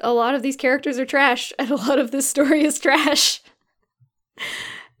a lot of these characters are trash, and a lot of this story is trash.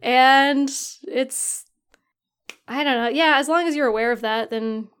 And it's, I don't know. Yeah, as long as you're aware of that,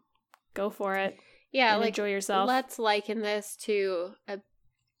 then go for it. Yeah, And like enjoy yourself. let's liken this to a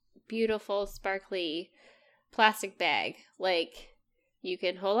beautiful, sparkly plastic bag. Like, you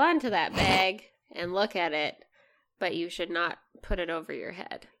can hold on to that bag and look at it, but you should not put it over your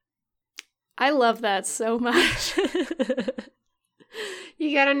head. I love that so much.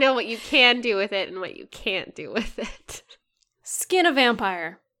 You gotta know what you can do with it and what you can't do with it. Skin a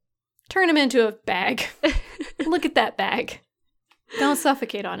vampire. Turn him into a bag. Look at that bag. Don't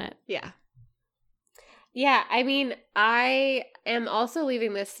suffocate on it. Yeah. Yeah, I mean, I am also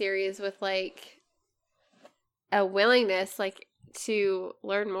leaving this series with, like, a willingness, like, to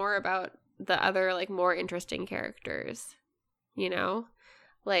learn more about the other, like, more interesting characters, you know?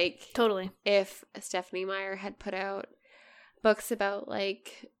 Like, Totally. if Stephanie Meyer had put out books about,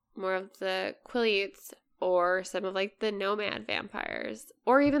 like, more of the Quileutes or some of, like, the nomad vampires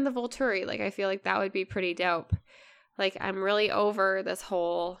or even the Volturi, like, I feel like that would be pretty dope. Like, I'm really over this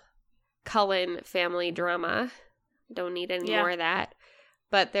whole Cullen family drama. Don't need any more of that.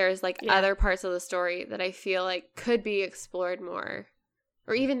 But there's, like, other parts of the story that I feel like could be explored more.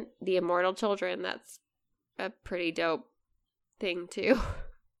 Or even the Immortal Children. That's a pretty dope thing, too.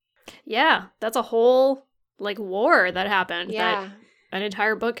 Yeah, that's a whole, like, war that happened. Yeah. That an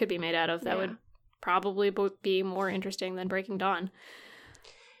entire book could be made out of. That Yeah. would probably be more interesting than Breaking Dawn.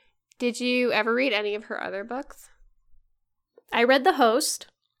 Did you ever read any of her other books? I read The Host.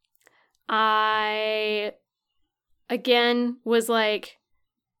 I, again, was like,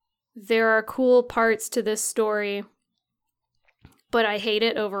 there are cool parts to this story, but I hate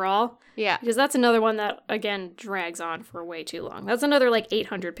it overall. Yeah. Because that's another one that, again, drags on for way too long. That's another, like,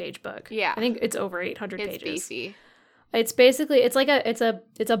 800-page book. Yeah. I think it's over 800 It's pages. beefy. It's basically, it's like it's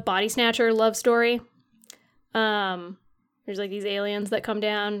a body snatcher love story. There's, like, these aliens that come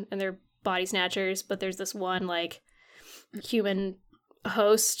down, and they're body snatchers, but there's this one, like, human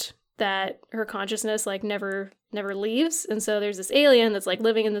host that her consciousness, like, never leaves. And so there's this alien that's, like,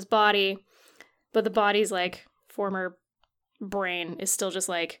 living in this body, but the body's, like, former brain is still just,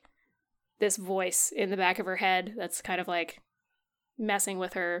 like, this voice in the back of her head that's kind of, like, messing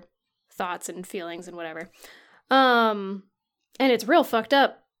with her thoughts and feelings and whatever. And it's real fucked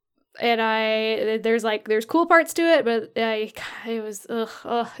up. And there's cool parts to it, but it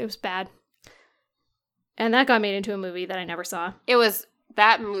was bad. And that got made into a movie that I never saw.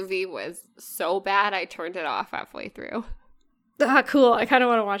 That movie was so bad I turned it off halfway through. Ah, cool. I kind of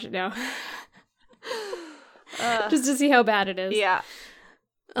want to watch it now. Just to see how bad it is. Yeah.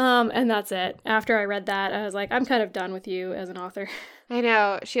 And that's it. After I read that, I was like, I'm kind of done with you as an author. I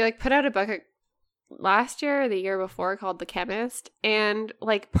know. She, like, put out a book last year or the year before called The Chemist. And,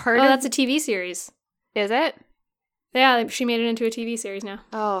 like, that's a TV series. Is it? Yeah, she made it into a TV series now.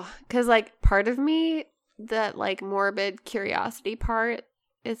 Oh, because, like, part of me, that, like, morbid curiosity part,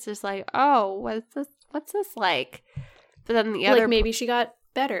 it's just like, oh, what's this like? But then the other... Like, maybe she got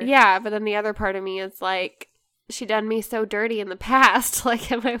better. Yeah, but then the other part of me is like, she done me so dirty in the past.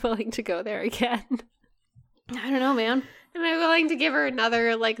 Like, am I willing to go there again? I don't know, man. Am I willing to give her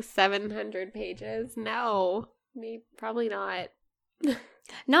another, like, 700 pages? No. Maybe, probably not.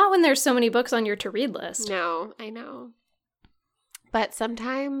 Not when there's so many books on your to-read list. No, I know. But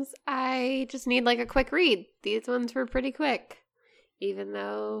sometimes I just need, like, a quick read. These ones were pretty quick, even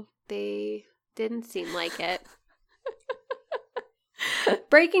though they didn't seem like it.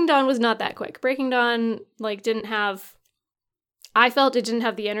 Breaking Dawn was not that quick. Breaking Dawn, like, I felt it didn't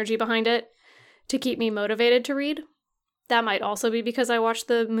have the energy behind it to keep me motivated to read. That might also be because I watched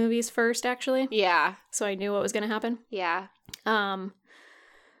the movies first, actually. Yeah. So I knew what was going to happen. Yeah.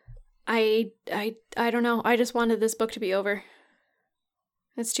 I don't know. I just wanted this book to be over.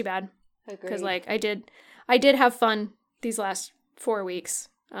 It's too bad. Because, like, I did have fun these last 4 weeks,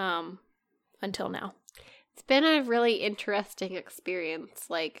 until now. It's been a really interesting experience,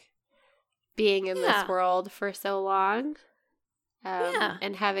 like, being in this world for so long.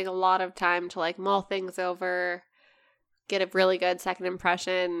 And having a lot of time to, like, mull things over, get a really good second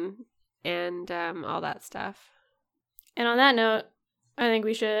impression, and all that stuff. And on that note, I think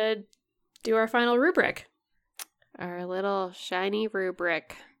we should do our final rubric. Our little shiny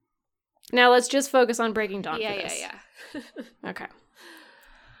rubric. Now let's just focus on Breaking Dawn for this. Yeah. Okay.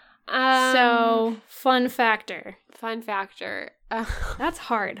 So, fun factor. Fun factor. That's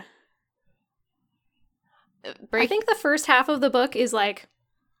hard. I think the first half of the book is, like,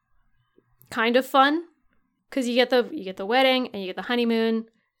 kind of fun. Because you get the wedding, and you get the honeymoon,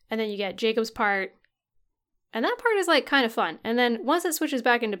 and then you get Jacob's part. And that part is, like, kind of fun. And then once it switches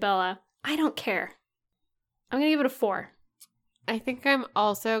back into Bella, I don't care. I'm going to give it a 4. I think I'm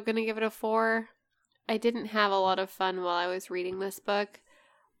also going to give it a 4. I didn't have a lot of fun while I was reading this book.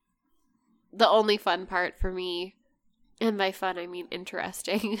 The only fun part for me, and by fun I mean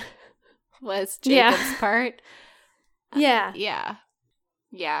interesting, was Jacob's part. Yeah.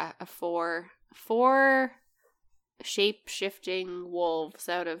 Yeah, a 4. 4 shape-shifting wolves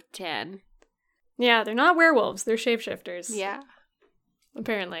out of 10. Yeah, they're not werewolves. They're shapeshifters. Yeah.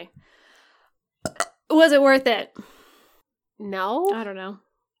 Apparently. Was it worth it? No? I don't know.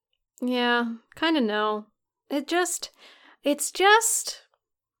 Yeah, kind of no. It's just,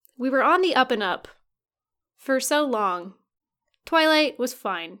 we were on the up and up for so long. Twilight was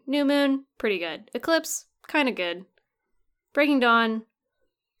fine. New Moon, pretty good. Eclipse, kind of good. Breaking Dawn,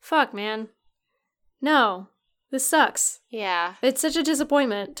 fuck, man. No, this sucks. Yeah. It's such a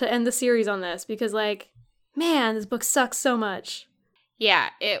disappointment to end the series on this because, like, man, this book sucks so much. Yeah,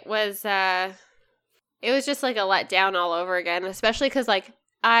 it was just like a letdown all over again, especially because, like,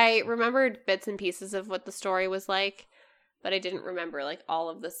 I remembered bits and pieces of what the story was like, but I didn't remember, like, all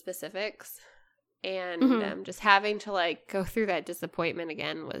of the specifics. And just having to, like, go through that disappointment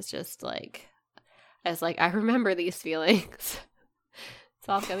again was just, like, I was like, I remember these feelings. It's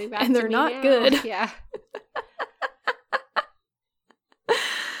all coming back and to they're me not now. good. Yeah.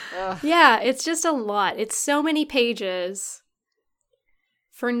 Yeah, it's just a lot. It's so many pages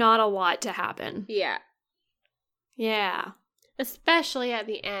for not a lot to happen. Yeah. Yeah. Especially at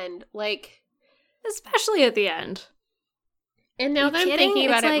the end. Like. Especially at the end. And now that I'm thinking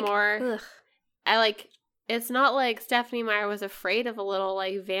about it like, more, ugh. I like, it's not like Stephenie Meyer was afraid of a little,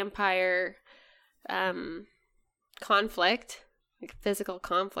 like, vampire conflict, like physical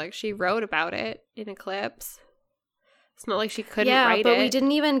conflict. She wrote about it in Eclipse. It's not like she couldn't write it. Yeah, but we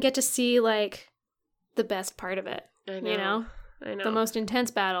didn't even get to see, like, the best part of it. I know. You know? I know. The most intense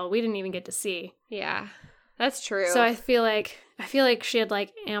battle, we didn't even get to see. Yeah, that's true. So I feel like she had,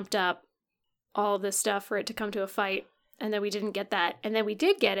 like, amped up all of this stuff for it to come to a fight, and then we didn't get that. And then we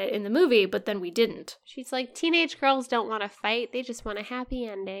did get it in the movie, but then we didn't. She's like, teenage girls don't want to fight. They just want a happy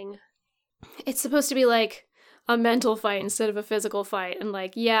ending. It's supposed to be, like, a mental fight instead of a physical fight. And,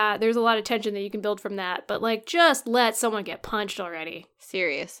 like, yeah, there's a lot of tension that you can build from that. But, like, just let someone get punched already.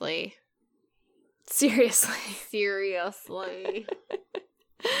 Seriously.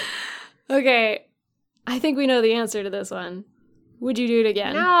 Okay. I think we know the answer to this one. Would you do it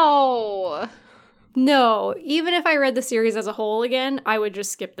again? No. No. Even if I read the series as a whole again, I would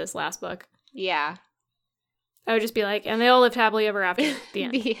just skip this last book. Yeah. I would just be like, and they all lived happily ever after. The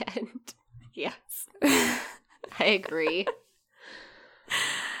end. The end. Yes. I agree.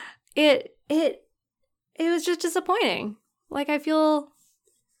 It was just disappointing. Like, I feel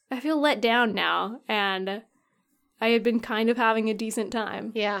let down now, and I had been kind of having a decent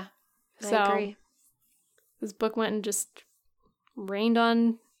time. Yeah. So, I agree. This book went and just rained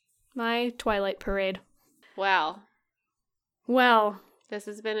on my Twilight parade. Well, this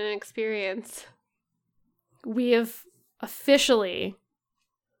has been an experience. We have officially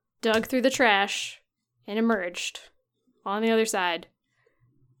dug through the trash and emerged on the other side.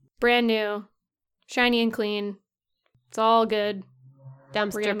 Brand new, shiny and clean. It's all good.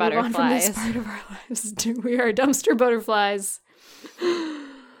 Dumpster Move butterflies. on from this part of our lives. We are dumpster butterflies.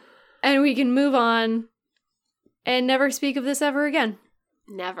 And we can move on and never speak of this ever again.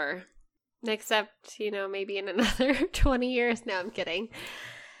 Never. Except, maybe in another 20 years. No, I'm kidding.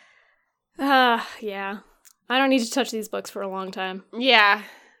 Yeah. I don't need to touch these books for a long time. Yeah.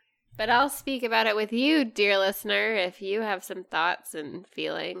 But I'll speak about it with you, dear listener, if you have some thoughts and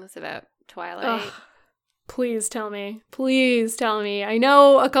feelings about Twilight. Ugh. Please tell me. Please tell me. I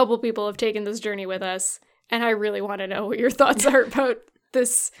know a couple people have taken this journey with us, and I really want to know what your thoughts are about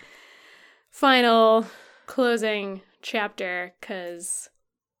this final closing chapter, because,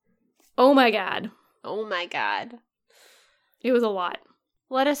 oh my god, Oh my god. it was a lot.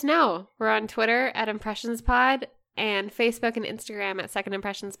 Let us know. We're on Twitter at ImpressionsPod and Facebook and Instagram at Second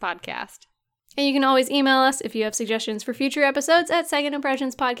Impressions Podcast. And you can always email us if you have suggestions for future episodes at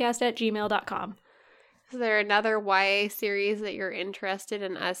secondimpressionspodcast@gmail.com. Is there another YA series that you're interested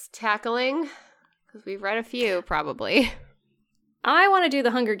in us tackling? Because we've read a few, probably. I want to do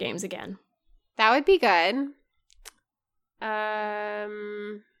the Hunger Games again. That would be good. I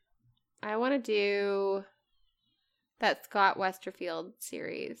want to do that Scott Westerfield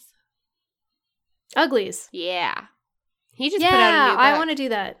series. Uglies. Yeah. He just put out a new book. I want to do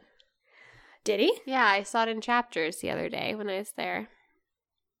that. Did he? Yeah, I saw it in chapters the other day when I was there.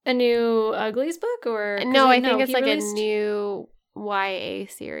 A new Uglies book? Or No, I think it's he like released... a new YA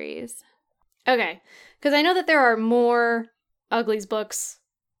series. Okay. Because I know that there are more Uglies books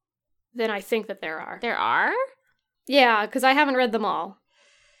than I think that there are. There are? Yeah, because I haven't read them all.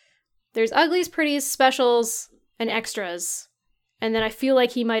 There's Uglies, Pretties, Specials, and Extras. And then I feel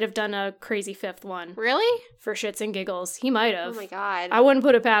like he might have done a crazy fifth one. Really? For shits and giggles. He might have. Oh my god. I wouldn't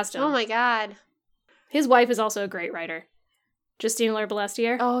put it past him. Oh my god. His wife is also a great writer. Justine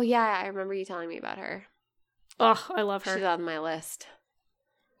Lerbelestier. Oh yeah, I remember you telling me about her. Oh, I love her. She's on my list.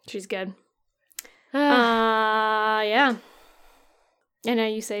 She's good. Yeah. And now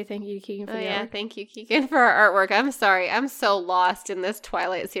you say thank you, Keegan, for the yeah, artwork. thank you, Keegan, for our artwork. I'm sorry. I'm so lost in this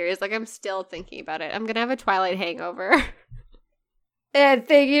Twilight series. Like, I'm still thinking about it. I'm going to have a Twilight hangover. And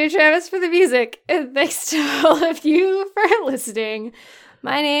thank you to Travis for the music. And thanks to all of you for listening.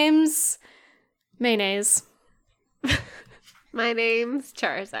 My name's Mayonnaise. My name's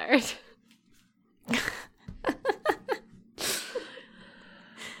Charizard.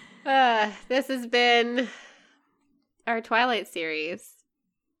 This has been our Twilight series.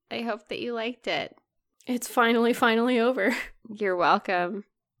 I hope that you liked it. It's finally over. You're welcome,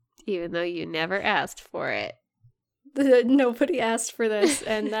 even though you never asked for it. Nobody asked for this,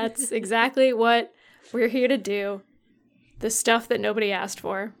 and that's exactly what we're here to do. The stuff that nobody asked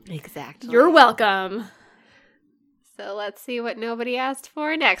for. Exactly. You're welcome. So let's see what nobody asked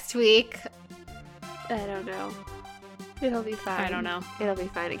for next week. I don't know. It'll be fine. I don't know. It'll be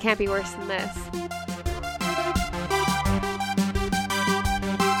fine. It can't be worse than this.